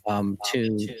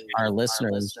to our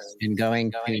listeners in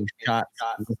going to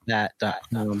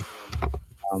shots.that.com.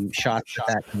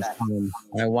 Shots.that.com.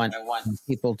 I want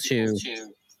people to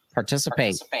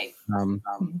participate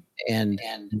and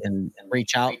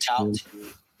reach out to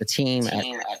the team at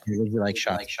Would You Like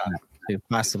Shots to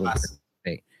possibly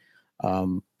participate.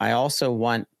 I also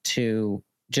want to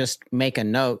just make a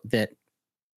note that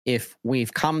if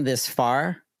we've come this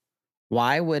far,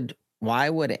 why would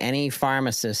any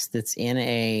pharmacist that's in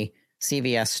a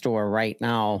CVS store right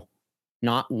now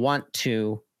not want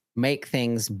to make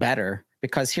things better?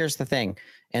 Because here's the thing,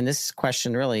 and this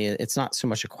question really, it's not so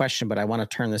much a question, but I want to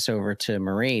turn this over to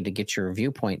Marie to get your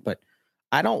viewpoint. But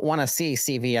I don't want to see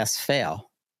CVS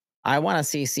fail. I want to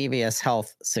see CVS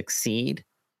Health succeed.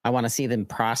 I want to see them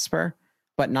prosper,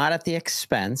 but not at the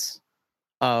expense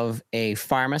of a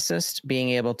pharmacist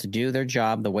being able to do their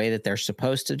job the way that they're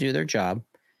supposed to do their job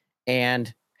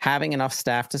and having enough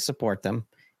staff to support them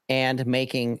and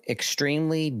making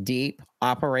extremely deep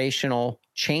operational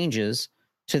changes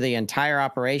to the entire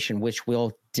operation, which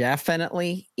will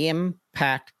definitely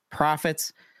impact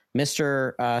profits.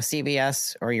 Mr.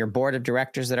 CVS or your board of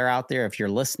directors that are out there, if you're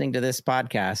listening to this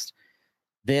podcast,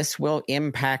 this will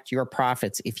impact your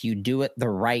profits if you do it the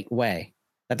right way.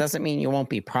 That doesn't mean you won't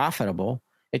be profitable.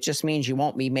 It just means you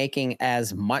won't be making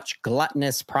as much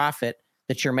gluttonous profit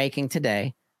that you're making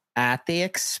today at the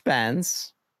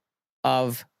expense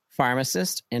of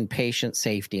pharmacist and patient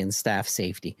safety and staff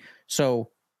safety.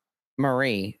 So,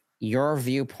 Marie, your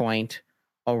viewpoint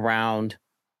around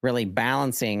really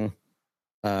balancing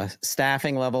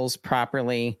staffing levels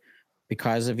properly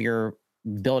because of your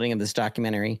building of this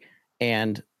documentary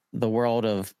and the world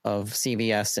of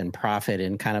CVS and profit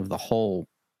and kind of the whole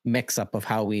mix-up of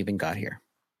how we even got here.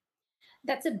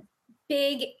 That's a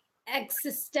big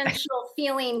existential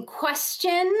feeling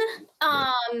question.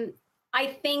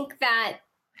 I think that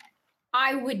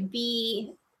I would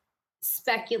be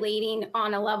speculating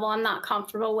on a level I'm not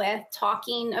comfortable with,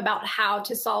 talking about how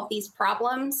to solve these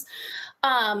problems.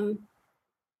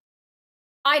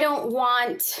 I don't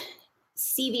want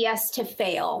CVS to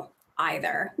fail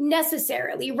either,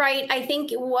 necessarily, right? I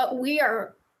think what we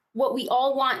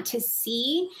all want to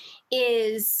see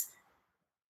is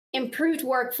improved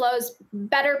workflows,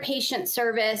 better patient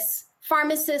service,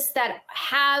 pharmacists that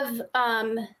have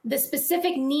the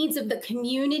specific needs of the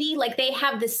community, like they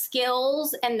have the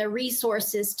skills and the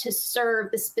resources to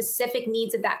serve the specific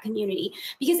needs of that community,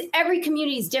 because every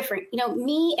community is different. You know,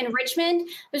 me in Richmond,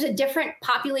 there's a different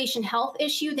population health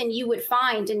issue than you would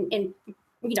find in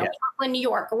Brooklyn, New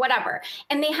York, or whatever.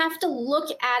 And they have to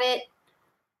look at it.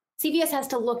 CVS has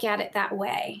to look at it that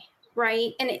way.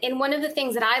 Right. And one of the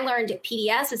things that I learned at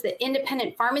PDS is that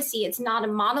independent pharmacy, it's not a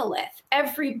monolith.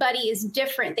 Everybody is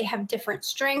different. They have different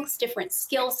strengths, different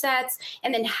skill sets.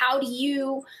 And then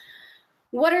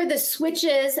what are the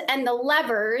switches and the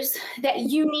levers that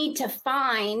you need to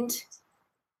find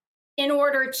in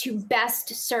order to best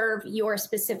serve your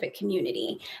specific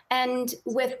community? And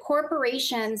with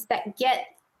corporations that get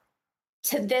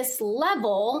to this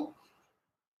level,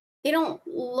 they don't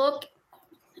look,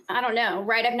 I don't know,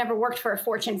 right? I've never worked for a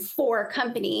Fortune 4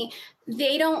 company.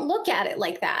 They don't look at it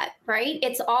like that, right?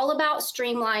 It's all about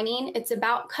streamlining. It's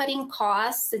about cutting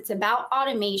costs. It's about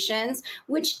automations,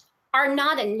 which are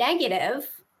not a negative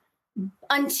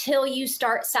until you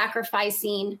start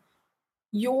sacrificing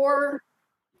your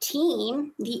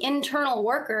team, the internal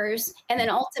workers, and then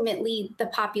ultimately the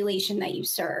population that you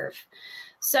serve.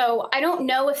 So I don't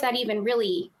know if that even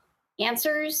really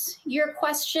answers your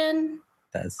question,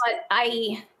 but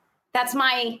that's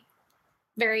my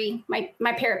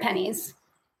pair of pennies.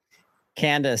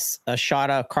 Candace, a shot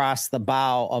across the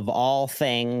bow of all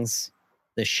things,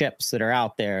 the ships that are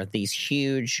out there, these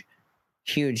huge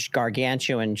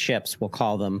gargantuan ships, we'll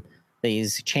call them,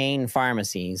 these chain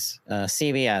pharmacies,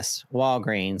 CVS,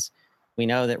 Walgreens. We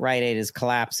know that Rite Aid is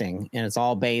collapsing, and it's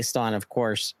all based on, of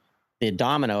course, the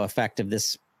domino effect of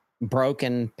this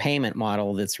broken payment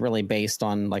model that's really based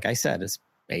on, like I said, it's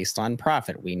based on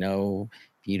profit. We know,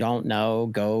 if you don't know,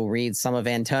 go read some of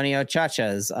Antonio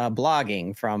Chacha's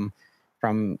blogging from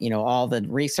all the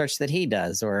research that he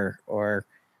does,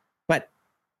 but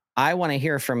I want to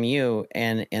hear from you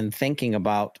and thinking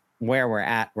about where we're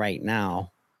at right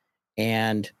now,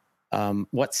 and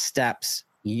what steps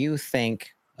you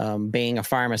think, being a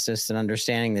pharmacist and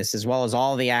understanding this, as well as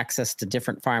all the access to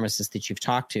different pharmacists that you've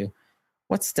talked to,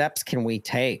 what steps can we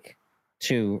take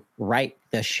to right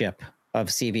the ship of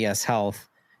CVS Health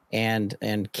and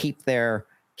keep their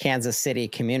Kansas City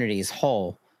communities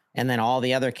whole? And then all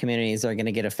the other communities are going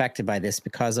to get affected by this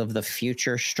because of the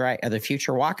future strike, or the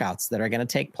future walkouts that are going to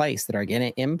take place, that are going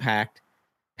to impact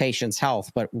patients'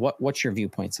 health. But what's your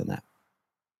viewpoints on that?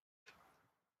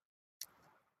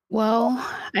 Well,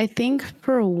 I think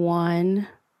for one,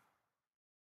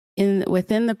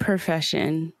 within the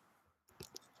profession,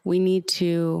 we need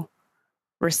to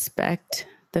respect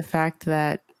the fact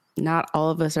that not all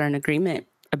of us are in agreement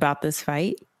about this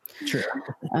fight. Sure.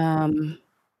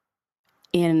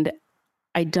 And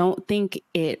I don't think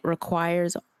it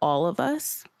requires all of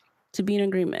us to be in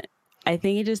agreement. I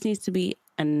think it just needs to be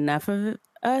enough of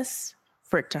us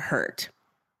for it to hurt.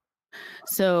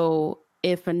 So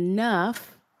if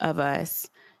enough of us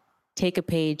take a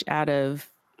page out of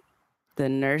the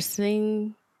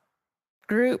nursing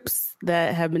groups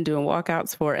that have been doing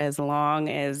walkouts for as long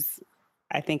as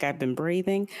I think I've been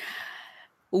breathing,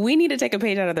 we need to take a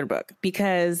page out of their book,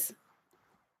 because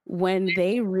when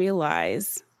they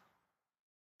realize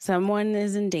someone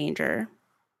is in danger,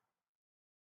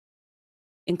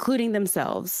 including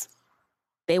themselves,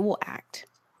 they will act.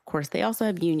 Of course, they also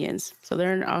have unions, so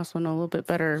they're also in a little bit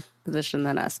better position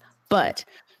than us. But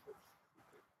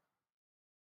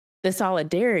the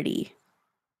solidarity,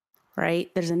 right?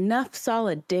 There's enough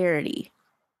solidarity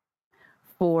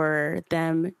for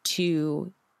them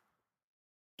to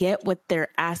get what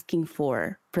they're asking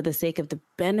for the sake of the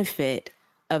benefit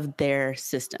of their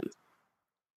system.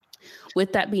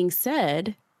 With that being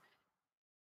said,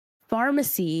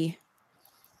 pharmacy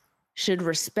should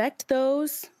respect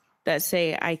those that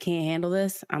say, I can't handle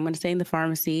this. I'm going to stay in the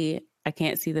pharmacy. I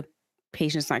can't see the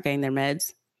patients not getting their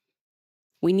meds.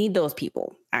 We need those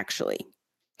people, actually.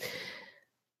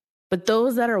 But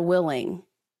those that are willing,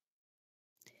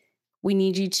 we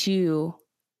need you to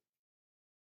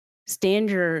stand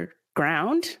your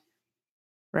ground,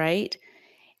 right?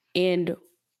 And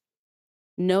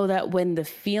know that when the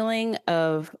feeling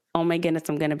of, oh my goodness,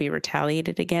 I'm going to be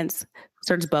retaliated against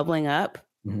starts bubbling up,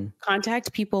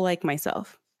 contact people like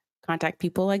myself, contact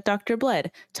people like Dr.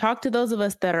 Bled, talk to those of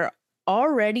us that are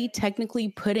already technically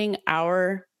putting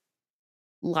our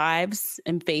lives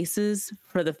and faces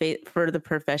for the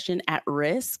profession at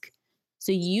risk,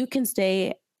 so you can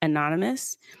stay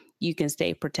anonymous, you can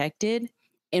stay protected,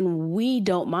 and we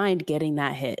don't mind getting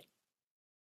that hit.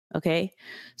 Okay,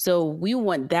 so we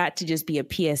want that to just be a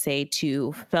PSA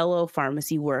to fellow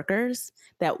pharmacy workers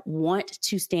that want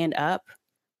to stand up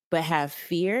but have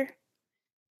fear.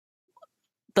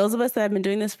 Those of us that have been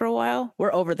doing this for a while,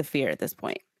 we're over the fear at this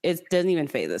point. It doesn't even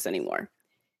faze us anymore.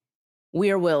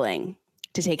 We are willing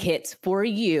to take hits for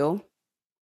you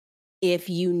if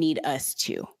you need us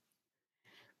to.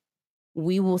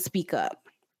 We will speak up.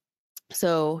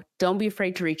 So don't be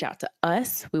afraid to reach out to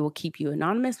us. We will keep you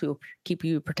anonymous. We will keep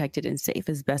you protected and safe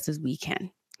as best as we can.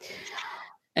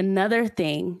 Another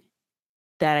thing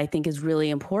that I think is really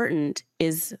important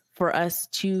is for us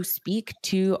to speak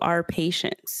to our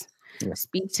patients. Yeah.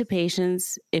 Speak to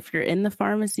patients if you're in the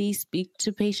pharmacy. Speak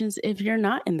to patients if you're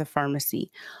not in the pharmacy.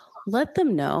 Let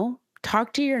them know.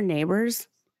 Talk to your neighbors.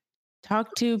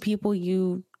 Talk to people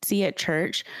you see at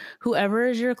church. Whoever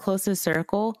is your closest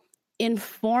circle,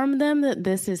 inform them that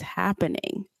this is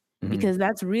happening, because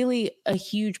that's really a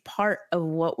huge part of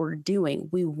what we're doing.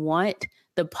 We want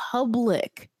the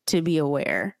public to be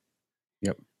aware.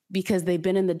 Yep. Because they've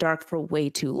been in the dark for way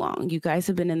too long. You guys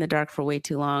have been in the dark for way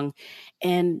too long.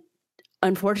 And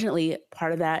unfortunately,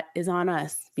 part of that is on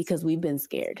us because we've been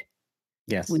scared.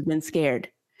 Yes. We've been scared.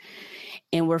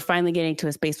 And we're finally getting to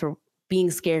a space where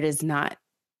being scared is not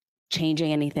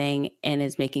changing anything and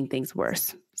is making things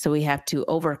worse. So we have to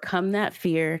overcome that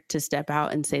fear to step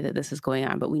out and say that this is going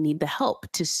on, but we need the help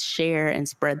to share and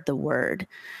spread the word.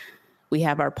 We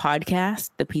have our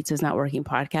podcast, the Pizza's Not Working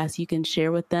podcast. You can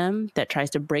share with them that tries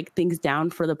to break things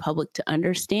down for the public to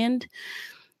understand.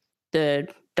 The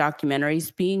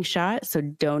documentaries being shot. So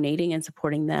donating and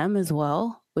supporting them as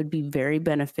well would be very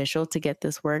beneficial to get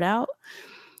this word out.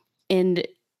 And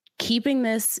keeping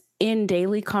this in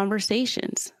daily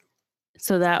conversations.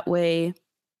 So that way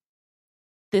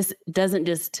this doesn't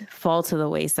just fall to the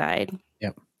wayside.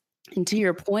 Yep. And to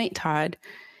your point, Todd,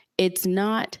 it's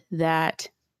not that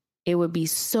it would be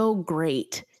so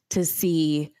great to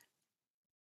see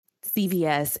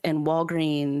CVS and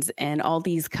Walgreens and all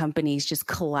these companies just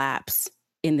collapse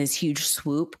in this huge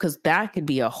swoop, because that could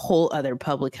be a whole other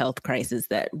public health crisis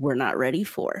that we're not ready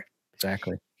for.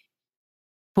 Exactly.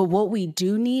 But what we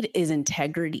do need is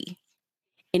integrity.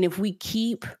 And if we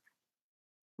keep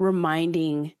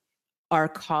reminding our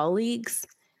colleagues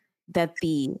that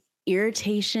the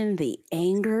irritation, the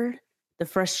anger, the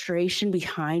frustration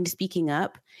behind speaking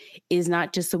up is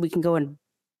not just so we can go and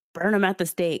burn them at the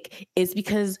stake. It's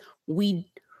because we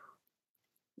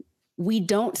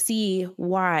don't see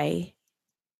why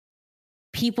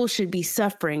people should be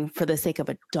suffering for the sake of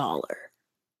 $1.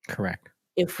 Correct.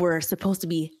 If we're supposed to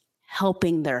be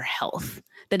helping their health,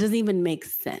 that doesn't even make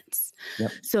sense.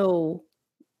 Yep. So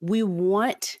we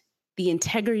want the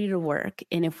integrity to work.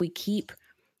 And if we keep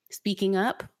speaking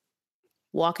up,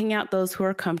 walking out those who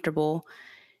are comfortable,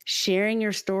 sharing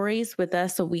your stories with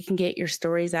us so we can get your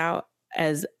stories out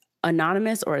as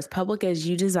anonymous or as public as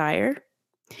you desire,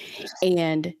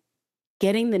 and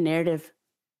getting the narrative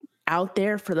out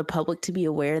there for the public to be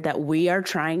aware that we are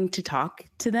trying to talk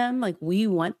to them. Like, we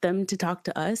want them to talk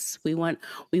to us. We want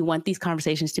these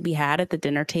conversations to be had at the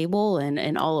dinner table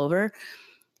and all over.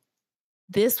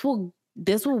 This will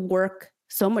work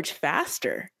so much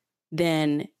faster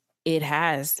than it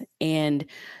has. And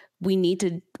we need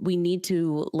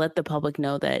to let the public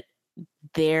know that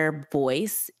their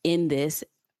voice in this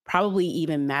probably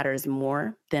even matters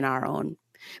more than our own,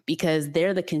 because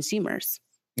they're the consumers.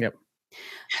 Yep.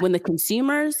 When the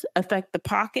consumers affect the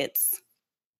pockets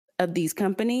of these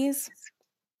companies,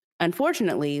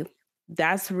 unfortunately,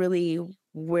 that's really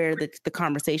where the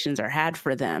conversations are had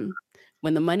for them.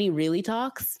 When the money really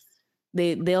talks,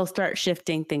 they'll start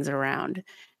shifting things around.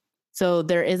 So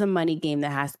there is a money game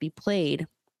that has to be played,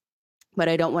 but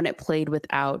I don't want it played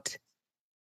without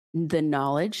the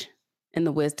knowledge and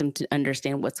the wisdom to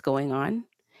understand what's going on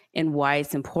and why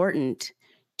it's important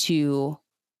to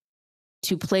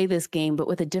play this game, but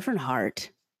with a different heart,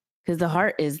 because the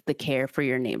heart is the care for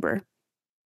your neighbor.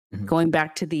 Mm-hmm. Going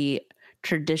back to the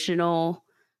traditional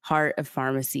heart of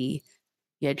pharmacy,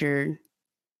 you had your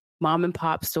mom and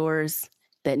pop stores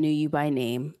that knew you by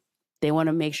name. They want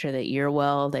to make sure that you're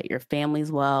well, that your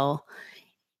family's well.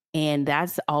 And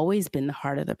that's always been the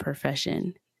heart of the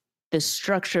profession. The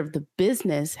structure of the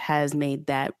business has made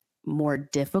that more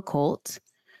difficult,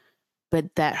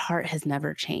 but that heart has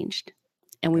never changed.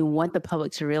 And we want the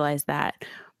public to realize that,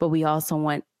 but we also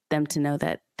want them to know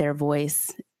that their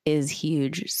voice is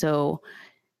huge. So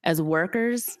as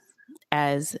workers,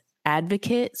 as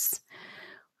advocates,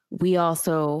 we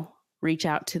also reach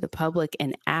out to the public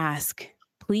and ask,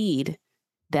 plead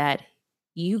that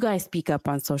you guys speak up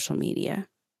on social media.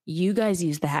 You guys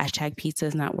use the hashtag pizza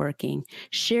is not working.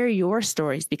 Share your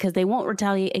stories, because they won't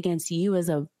retaliate against you as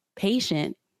a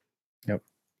patient. Yep.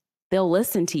 They'll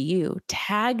listen to you.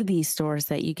 Tag these stores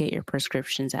that you get your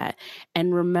prescriptions at.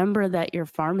 And remember that your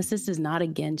pharmacist is not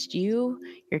against you.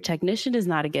 Your technician is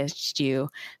not against you.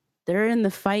 They're in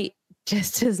the fight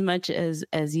just as much as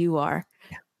you are.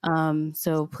 Yeah.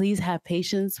 So please have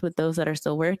patience with those that are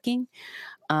still working.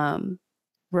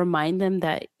 Remind them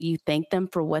that you thank them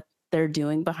for what they're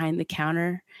doing behind the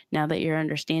counter now that you're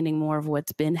understanding more of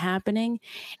what's been happening,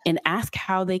 and ask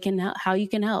how you can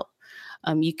help.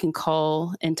 You can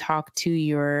call and talk to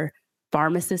your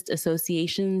pharmacist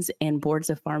associations and boards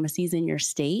of pharmacies in your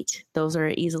state. Those are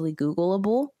easily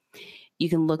Googleable. You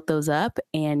can look those up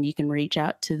and you can reach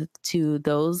out to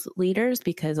those leaders,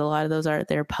 because a lot of those are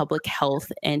their public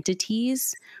health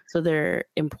entities. So their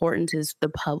importance is the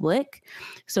public.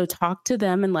 So talk to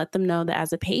them and let them know that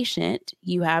as a patient,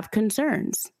 you have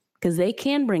concerns, because they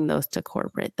can bring those to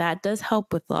corporate. That does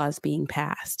help with laws being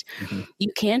passed. Mm-hmm.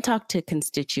 You can talk to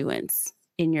constituents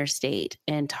in your state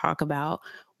and talk about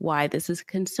why this is a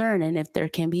concern, and if there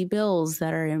can be bills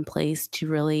that are in place to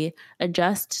really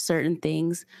adjust certain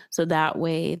things, so that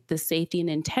way the safety and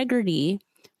integrity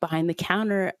behind the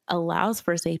counter allows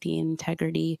for safety and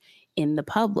integrity in the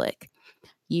public.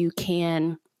 You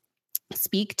can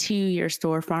speak to your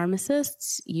store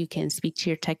pharmacists. You can speak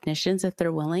to your technicians if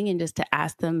they're willing, and just to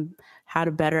ask them how to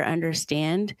better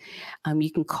understand.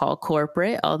 You can call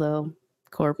corporate, although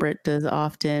corporate does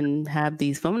often have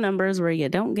these phone numbers where you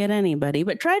don't get anybody,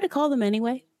 but try to call them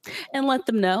anyway and let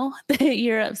them know that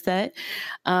you're upset.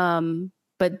 But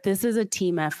but this is a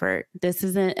team effort. This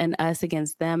isn't an us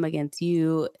against them, against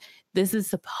you. This is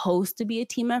supposed to be a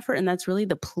team effort, and that's really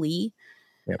the plea.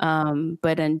 Yep.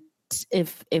 But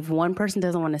if one person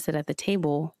doesn't want to sit at the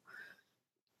table,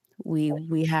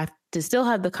 we have to still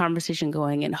have the conversation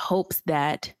going in hopes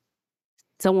that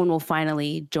someone will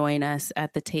finally join us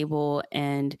at the table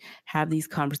and have these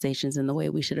conversations in the way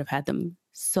we should have had them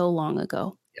so long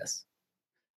ago. Yes,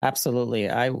 absolutely.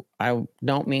 I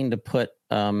don't mean to put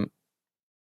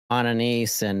Anais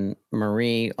and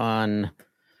Marie on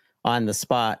the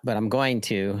spot, but I'm going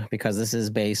to, because this is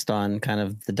based on kind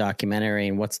of the documentary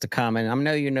and what's to come. And I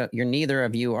know you're neither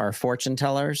of you are fortune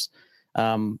tellers,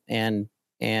 and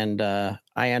I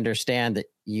understand that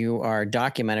you are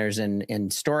documenters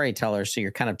and storytellers, so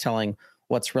you're kind of telling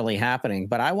what's really happening.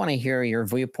 But I want to hear your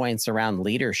viewpoints around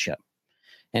leadership.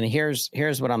 And here's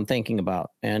what I'm thinking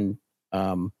about. And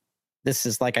this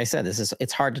is, like I said,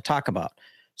 it's hard to talk about.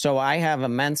 So I have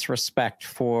immense respect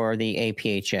for the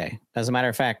APHA. As a matter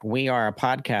of fact, we are a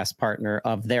podcast partner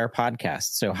of their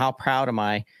podcast. So how proud am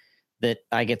I that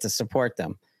I get to support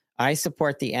them? I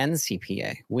support the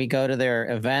NCPA. We go to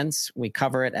their events. We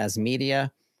cover it as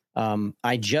media.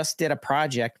 I just did a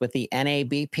project with the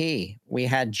NABP. We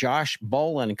had Josh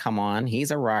Boland come on.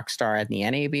 He's a rock star at the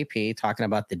NABP talking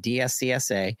about the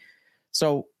DSCSA.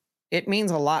 So it means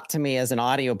a lot to me as an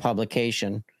audio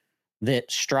publication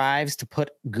that strives to put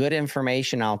good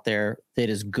information out there that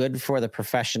is good for the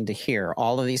profession to hear.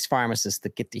 All of these pharmacists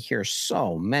that get to hear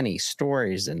so many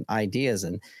stories and ideas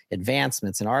and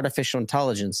advancements in artificial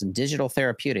intelligence and digital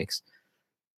therapeutics.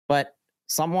 But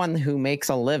someone who makes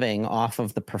a living off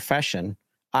of the profession,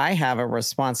 I have a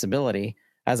responsibility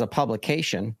as a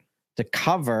publication to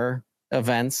cover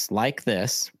events like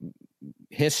this,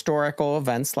 historical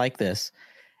events like this,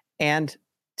 and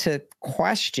to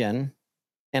question.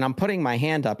 And I'm putting my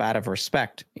hand up out of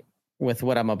respect with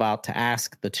what I'm about to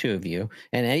ask the two of you,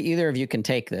 and either of you can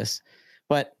take this,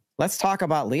 but let's talk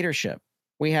about leadership.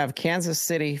 We have Kansas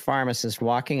City pharmacists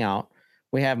walking out.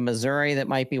 We have Missouri that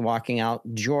might be walking out,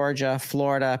 Georgia,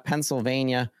 Florida,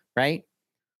 Pennsylvania, right?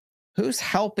 Who's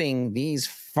helping these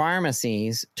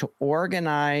pharmacies to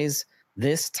organize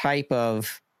this type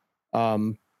of,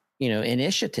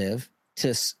 initiative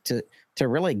to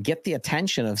really get the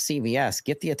attention of CVS,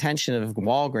 get the attention of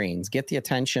Walgreens, get the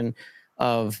attention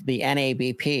of the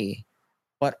NABP.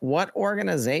 But what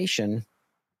organization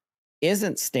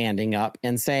isn't standing up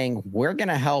and saying, we're going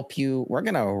to help you, we're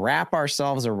going to wrap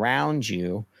ourselves around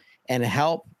you and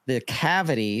help the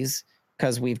cavities,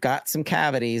 because we've got some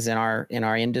cavities in our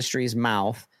industry's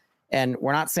mouth. And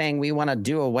we're not saying we want to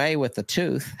do away with the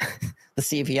tooth, the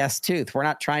CVS tooth. We're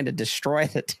not trying to destroy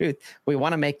the tooth. We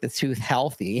want to make the tooth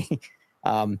healthy.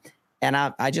 And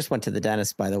I just went to the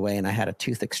dentist, by the way, and I had a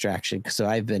tooth extraction. So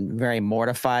I've been very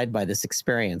mortified by this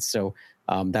experience. So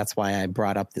that's why I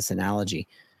brought up this analogy.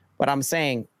 But I'm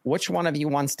saying, which one of you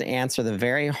wants to answer the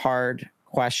very hard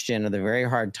question or the very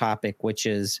hard topic, which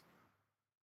is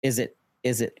it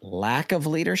lack of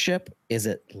leadership? Is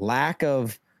it lack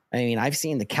of, I've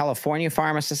seen the California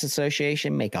Pharmacists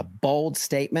Association make a bold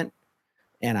statement.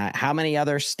 And how many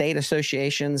other state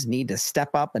associations need to step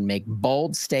up and make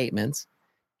bold statements?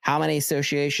 How many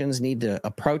associations need to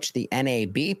approach the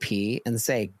NABP and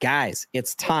say, guys,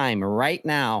 it's time right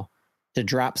now to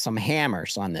drop some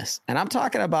hammers on this? And I'm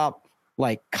talking about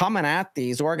like coming at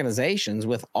these organizations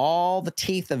with all the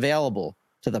teeth available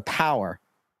to the power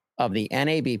of the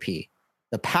NABP,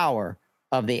 the power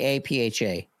of the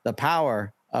APHA, the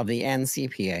power of the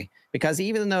NCPA. Because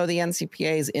even though the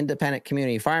NCPA is independent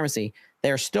community pharmacy,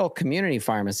 they're still community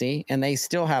pharmacy and they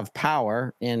still have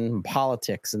power in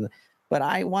politics. But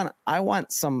I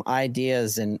want some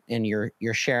ideas in your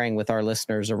sharing with our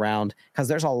listeners around, because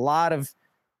there's a lot of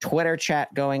Twitter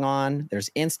chat going on. There's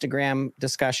Instagram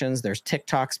discussions. There's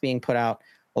TikToks being put out.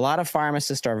 A lot of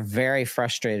pharmacists are very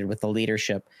frustrated with the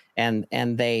leadership, and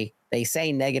they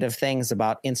say negative things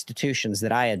about institutions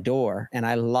that I adore and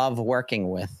I love working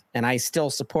with, and I still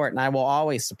support, and I will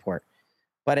always support.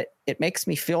 But it makes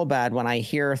me feel bad when I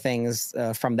hear things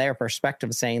from their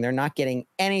perspective saying they're not getting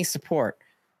any support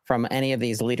from any of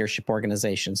these leadership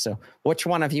organizations. So which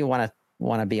one of you want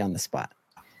to be on the spot?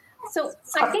 So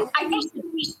I think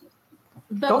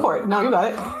go for it. No, you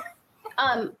got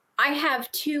it. I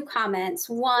have two comments.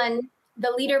 One,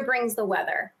 the leader brings the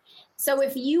weather. So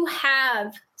if you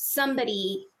have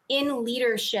somebody in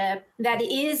leadership that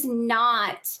is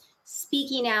not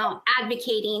speaking out,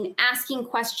 advocating, asking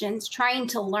questions, trying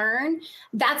to learn,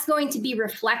 that's going to be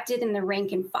reflected in the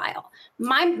rank and file.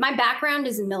 My background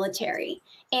is military,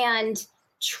 and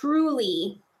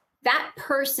truly that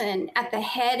person at the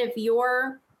head of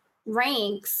your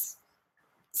ranks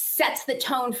sets the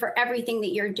tone for everything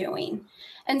that you're doing.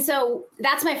 And so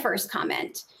that's my first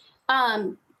comment.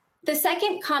 The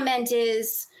second comment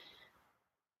is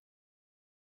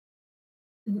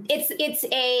it's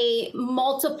a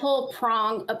multiple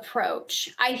prong approach.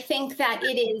 I think that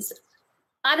it is,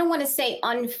 I don't want to say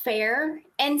unfair.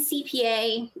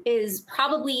 NCPA is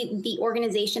probably the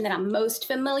organization that I'm most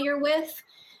familiar with.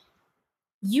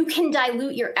 You can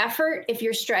dilute your effort if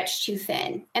you're stretched too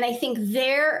thin. And I think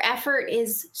their effort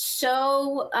is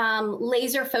so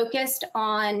laser focused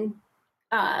on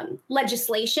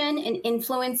legislation and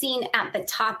influencing at the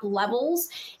top levels.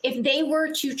 If they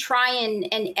were to try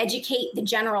and educate the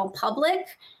general public,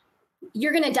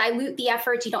 you're going to dilute the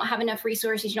efforts. You don't have enough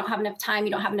resources. You don't have enough time.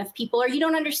 You don't have enough people, or you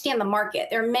don't understand the market.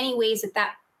 There are many ways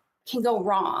that can go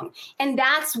wrong. And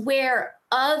that's where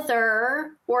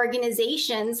other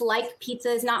organizations like Pizza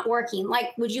Is Not Working,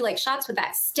 like Would You Like Shots With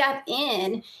That, step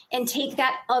in and take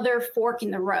that other fork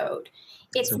in the road.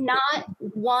 It's not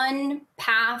one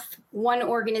path, one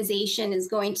organization is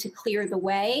going to clear the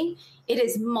way. It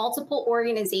is multiple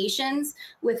organizations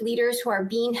with leaders who are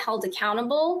being held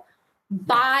accountable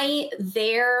by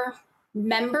their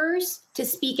members to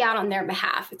speak out on their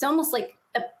behalf. It's almost like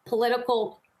a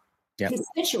political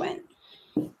constituent.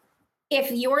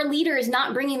 If your leader is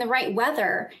not bringing the right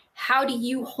weather, how do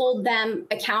you hold them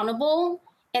accountable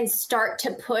and start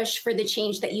to push for the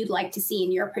change that you'd like to see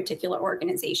in your particular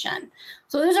organization?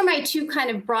 So those are my two kind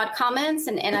of broad comments,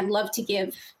 and I'd love to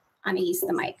give Anais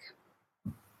the mic.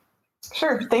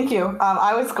 Sure, thank you.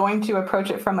 I was going to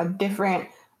approach it from a different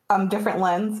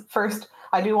lens. First,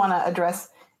 I do want to address,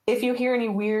 if you hear any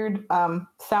weird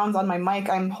sounds on my mic,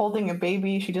 I'm holding a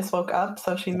baby. She just woke up,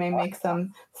 so she may make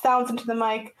some sounds into the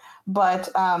mic. But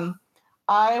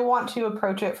I want to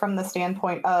approach it from the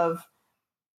standpoint of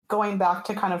going back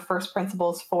to kind of first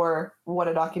principles for what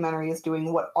a documentary is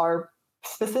doing, what our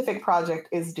specific project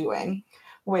is doing,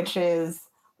 which is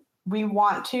we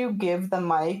want to give the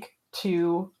mic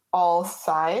to all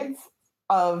sides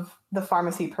of the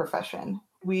pharmacy profession.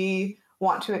 We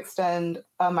want to extend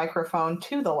a microphone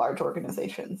to the large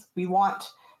organizations. We want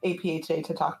APHA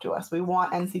to talk to us. We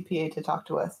want NCPA to talk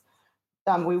to us.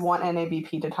 We want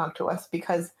NABP to talk to us,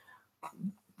 because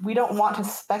we don't want to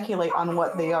speculate on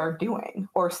what they are doing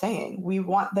or saying. We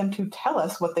want them to tell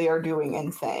us what they are doing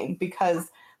and saying, because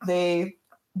they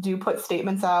do put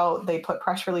statements out, they put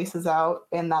press releases out,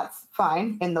 and that's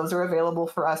fine. And those are available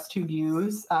for us to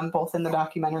use, both in the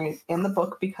documentary and the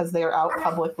book, because they are out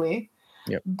publicly.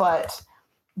 Yep. But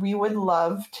we would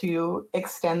love to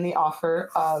extend the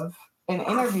offer of an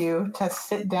interview to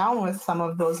sit down with some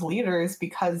of those leaders,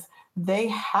 because they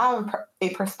have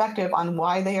a perspective on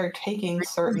why they are taking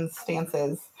certain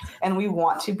stances, and we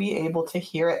want to be able to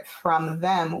hear it from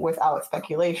them without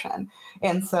speculation.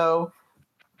 And so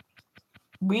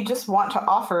we just want to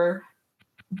offer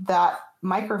that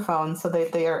microphone so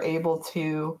that they are able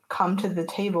to come to the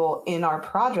table in our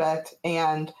project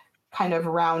and kind of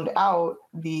round out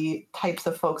the types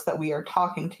of folks that we are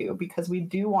talking to, because we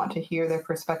do want to hear their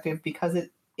perspective, because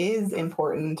it is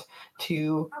important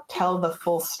to tell the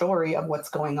full story of what's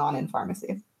going on in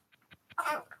pharmacy.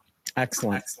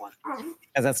 Excellent.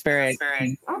 Because that's very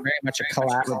much a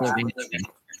collaborative issue.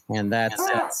 And that's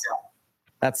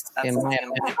in my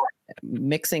opinion,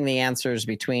 mixing the answers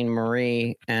between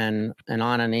Marie and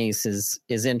Anais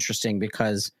is interesting,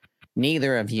 because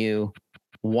neither of you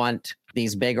want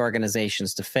these big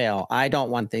organizations to fail. I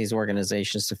don't want these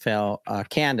organizations to fail.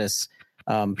 Candace,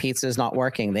 Pizza Is Not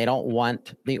Working. They don't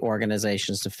want the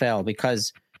organizations to fail,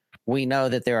 because we know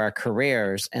that there are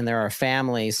careers and there are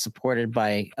families supported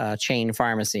by chain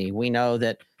pharmacy. We know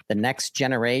that the next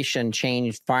generation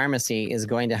chain pharmacy is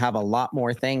going to have a lot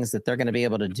more things that they're going to be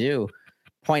able to do.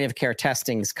 Point of care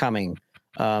testing is coming.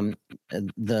 The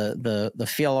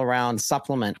feel around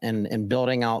supplement and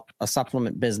building out a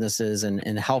supplement businesses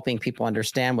and helping people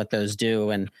understand what those do.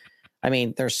 And I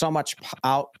mean, there's so much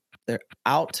output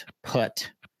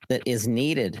that is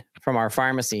needed from our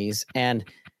pharmacies. And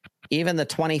even the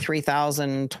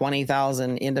 20,000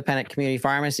 independent community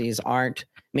pharmacies aren't,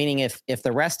 meaning if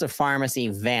the rest of pharmacy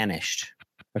vanished,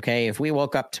 okay, if we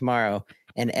woke up tomorrow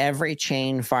and every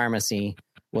chain pharmacy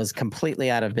was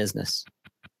completely out of business.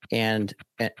 And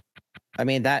I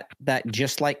mean, that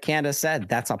just like Candace said,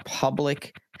 that's a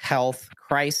public health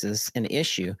crisis, an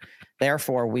issue.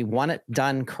 Therefore, we want it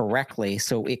done correctly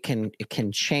so it can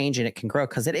change and it can grow,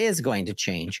 because it is going to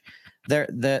change.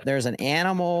 There's an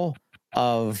animal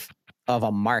of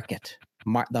a market,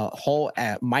 the whole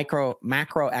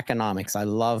macroeconomics. I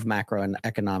love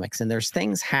macroeconomics, and there's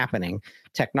things happening.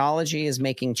 Technology is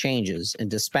making changes in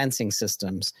dispensing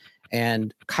systems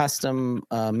and custom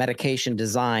medication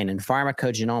design and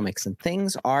pharmacogenomics, and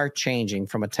things are changing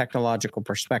from a technological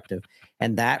perspective.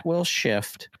 And that will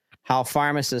shift how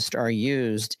pharmacists are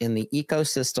used in the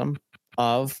ecosystem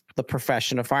of the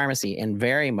profession of pharmacy, and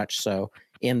very much so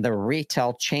in the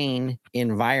retail chain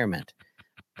environment.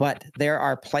 But there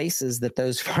are places that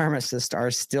those pharmacists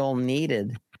are still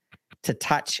needed to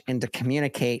touch and to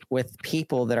communicate with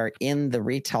people that are in the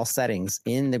retail settings,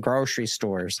 in the grocery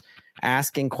stores,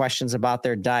 asking questions about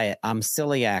their diet. I'm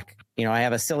celiac, I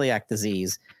have a celiac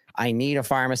disease. I need a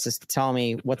pharmacist to tell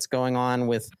me what's going on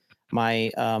with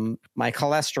my my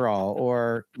cholesterol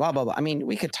or blah, blah, blah. I mean,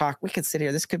 we could sit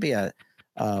here. This could be a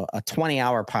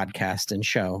 20-hour podcast and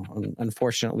show.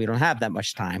 Unfortunately, we don't have that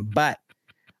much time, but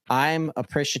I'm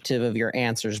appreciative of your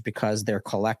answers because they're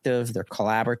collective, they're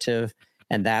collaborative,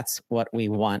 and that's what we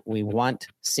want. We want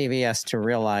CVS to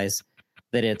realize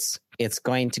that it's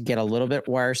going to get a little bit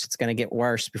worse. It's going to get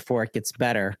worse before it gets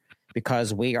better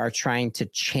because we are trying to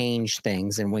change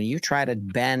things. And when you try to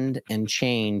bend and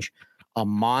change a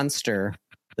monster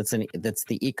that's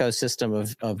the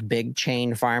ecosystem of big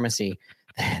chain pharmacy,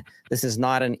 this is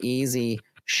not an easy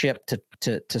ship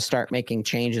to start making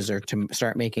changes or to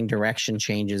start making direction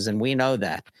changes. And we know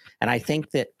that. And I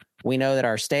think that we know that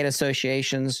our state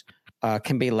associations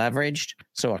can be leveraged.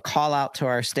 So a call out to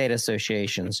our state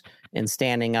associations in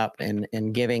standing up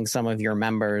and giving some of your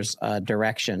members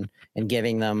direction and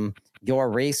giving them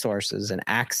your resources and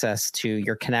access to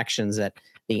your connections at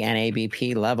the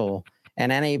NABP level.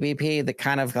 And NABP that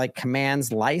kind of like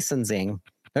commands licensing.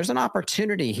 There's an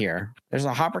opportunity here. There's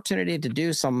an opportunity to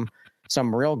do some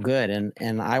real good.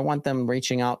 And I want them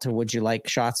reaching out to Would You Like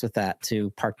Shots with That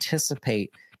to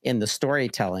participate in the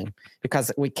storytelling,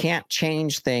 because we can't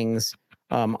change things,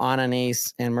 Anais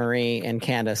and Marie and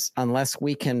Candace, unless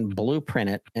we can blueprint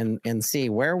it and see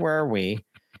where were we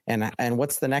and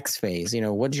what's the next phase.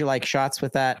 Would You Like Shots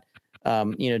with That?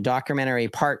 Documentary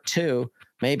part 2,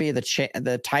 maybe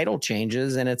the title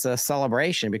changes and it's a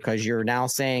celebration because you're now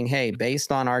saying, hey,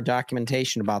 based on our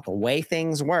documentation about the way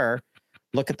things were,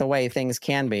 look at the way things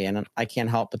can be. And I can't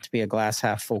help but to be a glass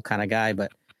half full kind of guy.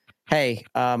 But hey,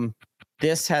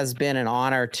 this has been an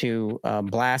honor to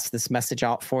blast this message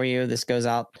out for you. This goes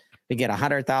out. We get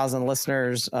 100,000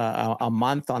 listeners a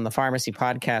month on the Pharmacy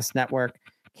Podcast Network.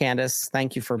 Candace,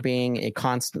 thank you for being a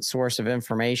constant source of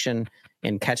information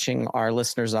and catching our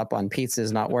listeners up on Pizza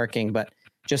Is Not Working. But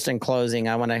just in closing,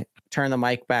 I want to turn the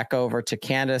mic back over to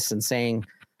Candace and saying,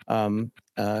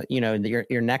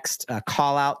 your next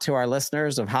call out to our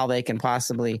listeners of how they can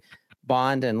possibly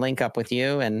bond and link up with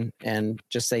you and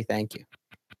just say thank you.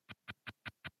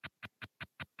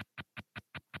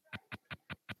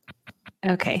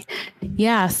 Okay.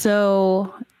 Yeah.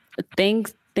 So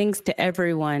thanks to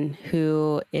everyone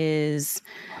who is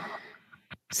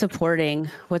supporting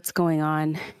what's going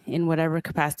on in whatever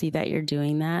capacity that you're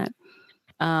doing that.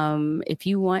 If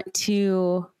you want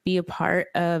to be a part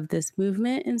of this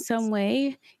movement in some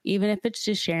way, even if it's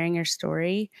just sharing your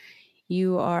story,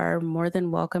 you are more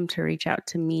than welcome to reach out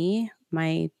to me.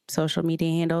 My social media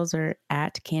handles are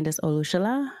at Candace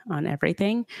Olushala on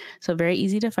everything. So very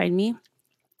easy to find me.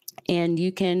 And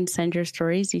you can send your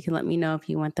stories. You can let me know if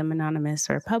you want them anonymous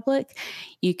or public.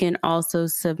 You can also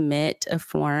submit a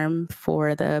form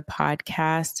for the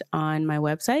podcast on my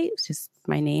website. It's just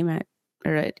my name at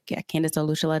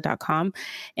CandaceOlushala.com.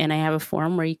 And I have a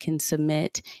form where you can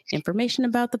submit information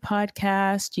about the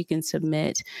podcast. You can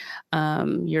submit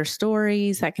your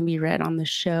stories that can be read on the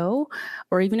show,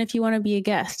 or even if you want to be a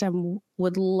guest. I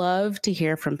would love to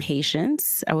hear from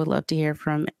patients. I would love to hear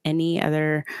from any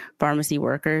other pharmacy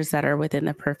workers that are within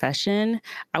the profession.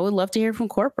 I would love to hear from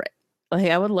corporate.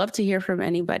 I would love to hear from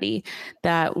anybody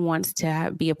that wants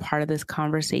to be a part of this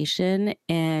conversation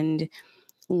and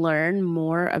learn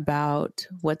more about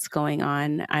what's going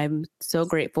on. I'm so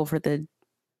grateful for the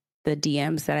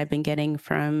DMs that I've been getting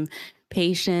from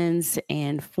patients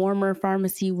and former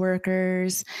pharmacy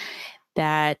workers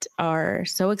that are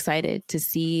so excited to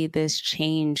see this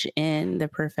change in the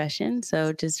profession.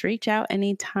 So just reach out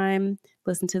anytime,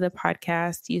 listen to the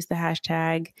podcast, use the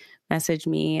hashtag, message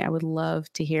me. I would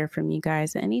love to hear from you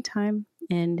guys anytime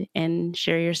and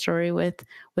share your story with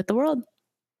the world.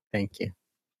 Thank you.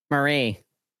 Marie,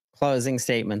 closing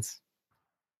statements.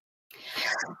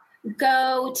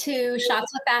 Go to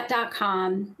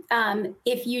shotswiththat.com.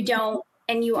 If you don't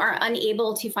and you are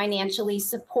unable to financially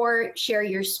support, share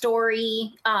your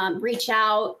story, reach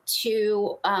out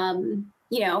to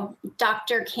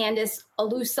Dr. Candace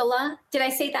Olushala. Did I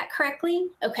say that correctly?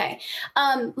 Okay.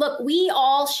 Look, we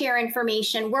all share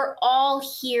information. We're all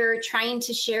here trying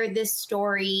to share this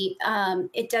story.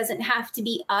 It doesn't have to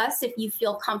be us if you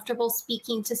feel comfortable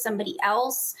speaking to somebody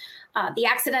else. The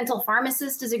Accidental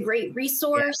Pharmacist is a great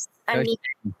resource. Yeah. I mean,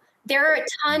 there are a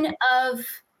ton of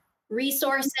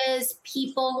resources,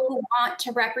 people who want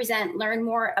to represent, learn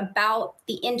more about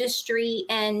the industry,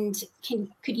 and could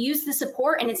use the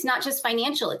support. And it's not just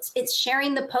financial, it's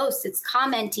sharing the posts, it's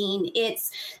commenting,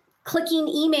 it's clicking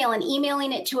email and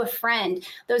emailing it to a friend.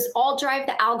 Those all drive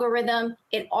the algorithm.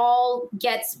 It all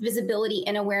gets visibility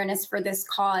and awareness for this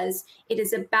cause. It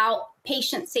is about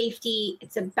patient safety.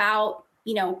 It's about,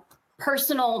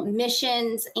 personal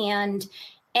missions, and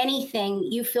anything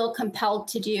you feel compelled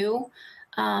to do.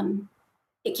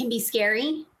 It can be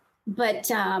scary,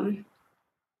 but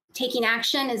taking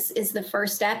action is the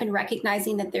first step in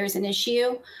recognizing that there's an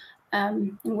issue.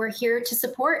 And we're here to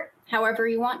support however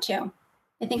you want to.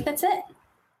 I think that's it.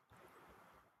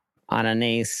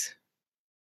 Anais.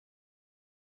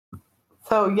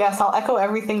 So yes, I'll echo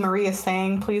everything Marie is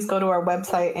saying. Please go to our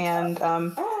website and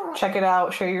check it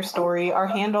out, share your story. Our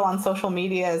handle on social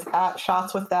media is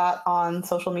 @shotswiththat on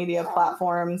social media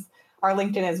platforms. Our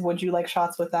LinkedIn is Would You Like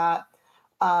Shots With That?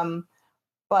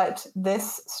 But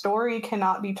this story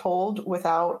cannot be told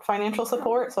without financial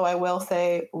support. So I will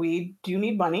say we do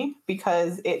need money,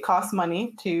 because it costs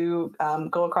money to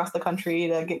go across the country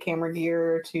to get camera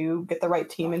gear, to get the right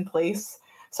team in place.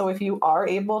 So if you are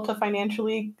able to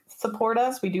financially support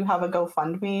us, we do have a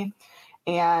GoFundMe,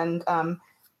 and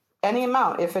any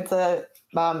amount. If it's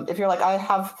if you're like, I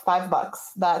have $5,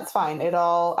 that's fine. It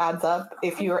all adds up.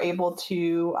 If you're able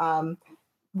to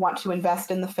want to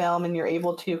invest in the film and you're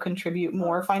able to contribute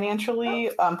more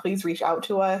financially, please reach out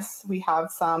to us. We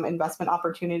have some investment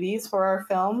opportunities for our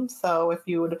film. So if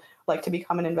you would like to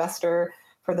become an investor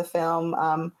for the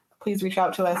film, please reach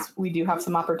out to us. We do have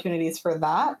some opportunities for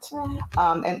that.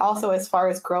 And also, as far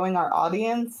as growing our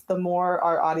audience, the more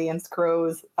our audience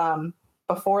grows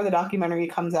before the documentary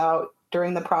comes out,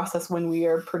 during the process when we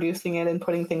are producing it and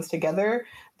putting things together,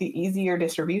 the easier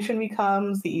distribution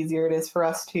becomes, the easier it is for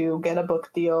us to get a book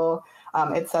deal,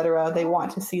 etc. They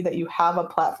want to see that you have a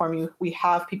platform. We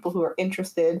have people who are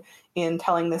interested in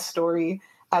telling this story,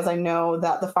 as I know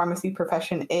that the pharmacy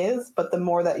profession is, but the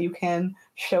more that you can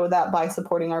show that by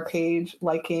supporting our page,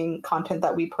 liking content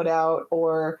that we put out,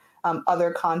 or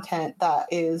other content that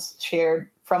is shared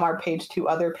from our page to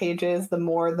other pages, the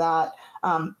more that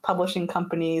publishing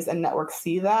companies and networks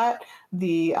see that,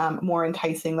 the more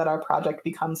enticing that our project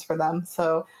becomes for them.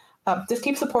 So just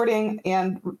keep supporting,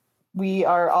 and we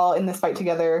are all in this fight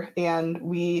together, and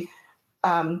we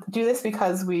do this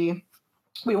because we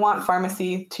want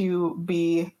pharmacy to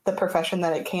be the profession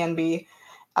that it can be.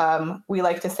 We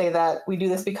like to say that we do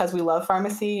this because we love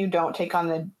pharmacy. You don't take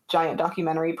on a giant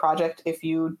documentary project if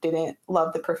you didn't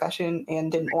love the profession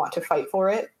and didn't want to fight for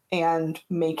it and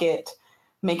make it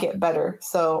better.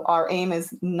 So our aim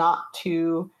is not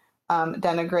to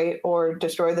denigrate or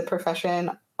destroy the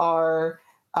profession. Our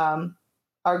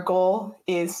goal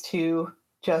is to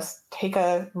just take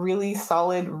a really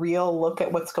solid, real look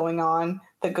at what's going on,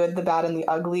 the good, the bad, and the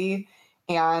ugly.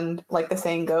 And like the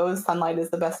saying goes, sunlight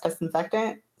is the best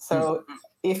disinfectant. So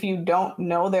if you don't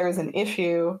know there is an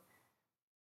issue,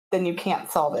 then you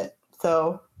can't solve it.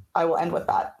 So I will end with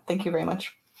that. Thank you very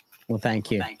much. Well,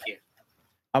 thank you. Thank you.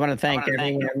 I want to thank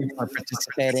everyone for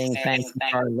participating. Thank you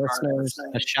to our listeners.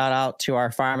 A shout out to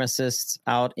our pharmacists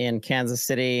out in Kansas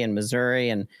City and Missouri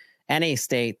and any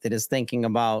state that is thinking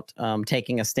about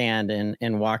taking a stand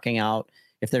and walking out.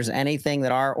 If there's anything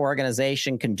that our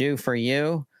organization can do for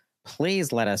you,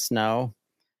 please let us know.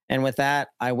 And with that,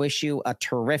 I wish you a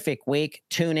terrific week.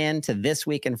 Tune in to This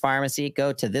Week in Pharmacy.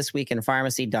 Go to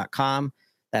thisweekinpharmacy.com.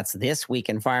 That's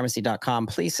thisweekinpharmacy.com.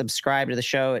 Please subscribe to the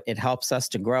show. It helps us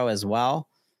to grow as well.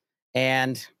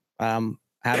 And have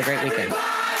a great weekend.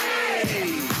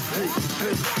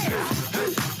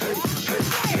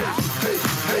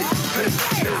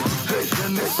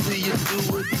 Let me see you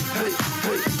do it.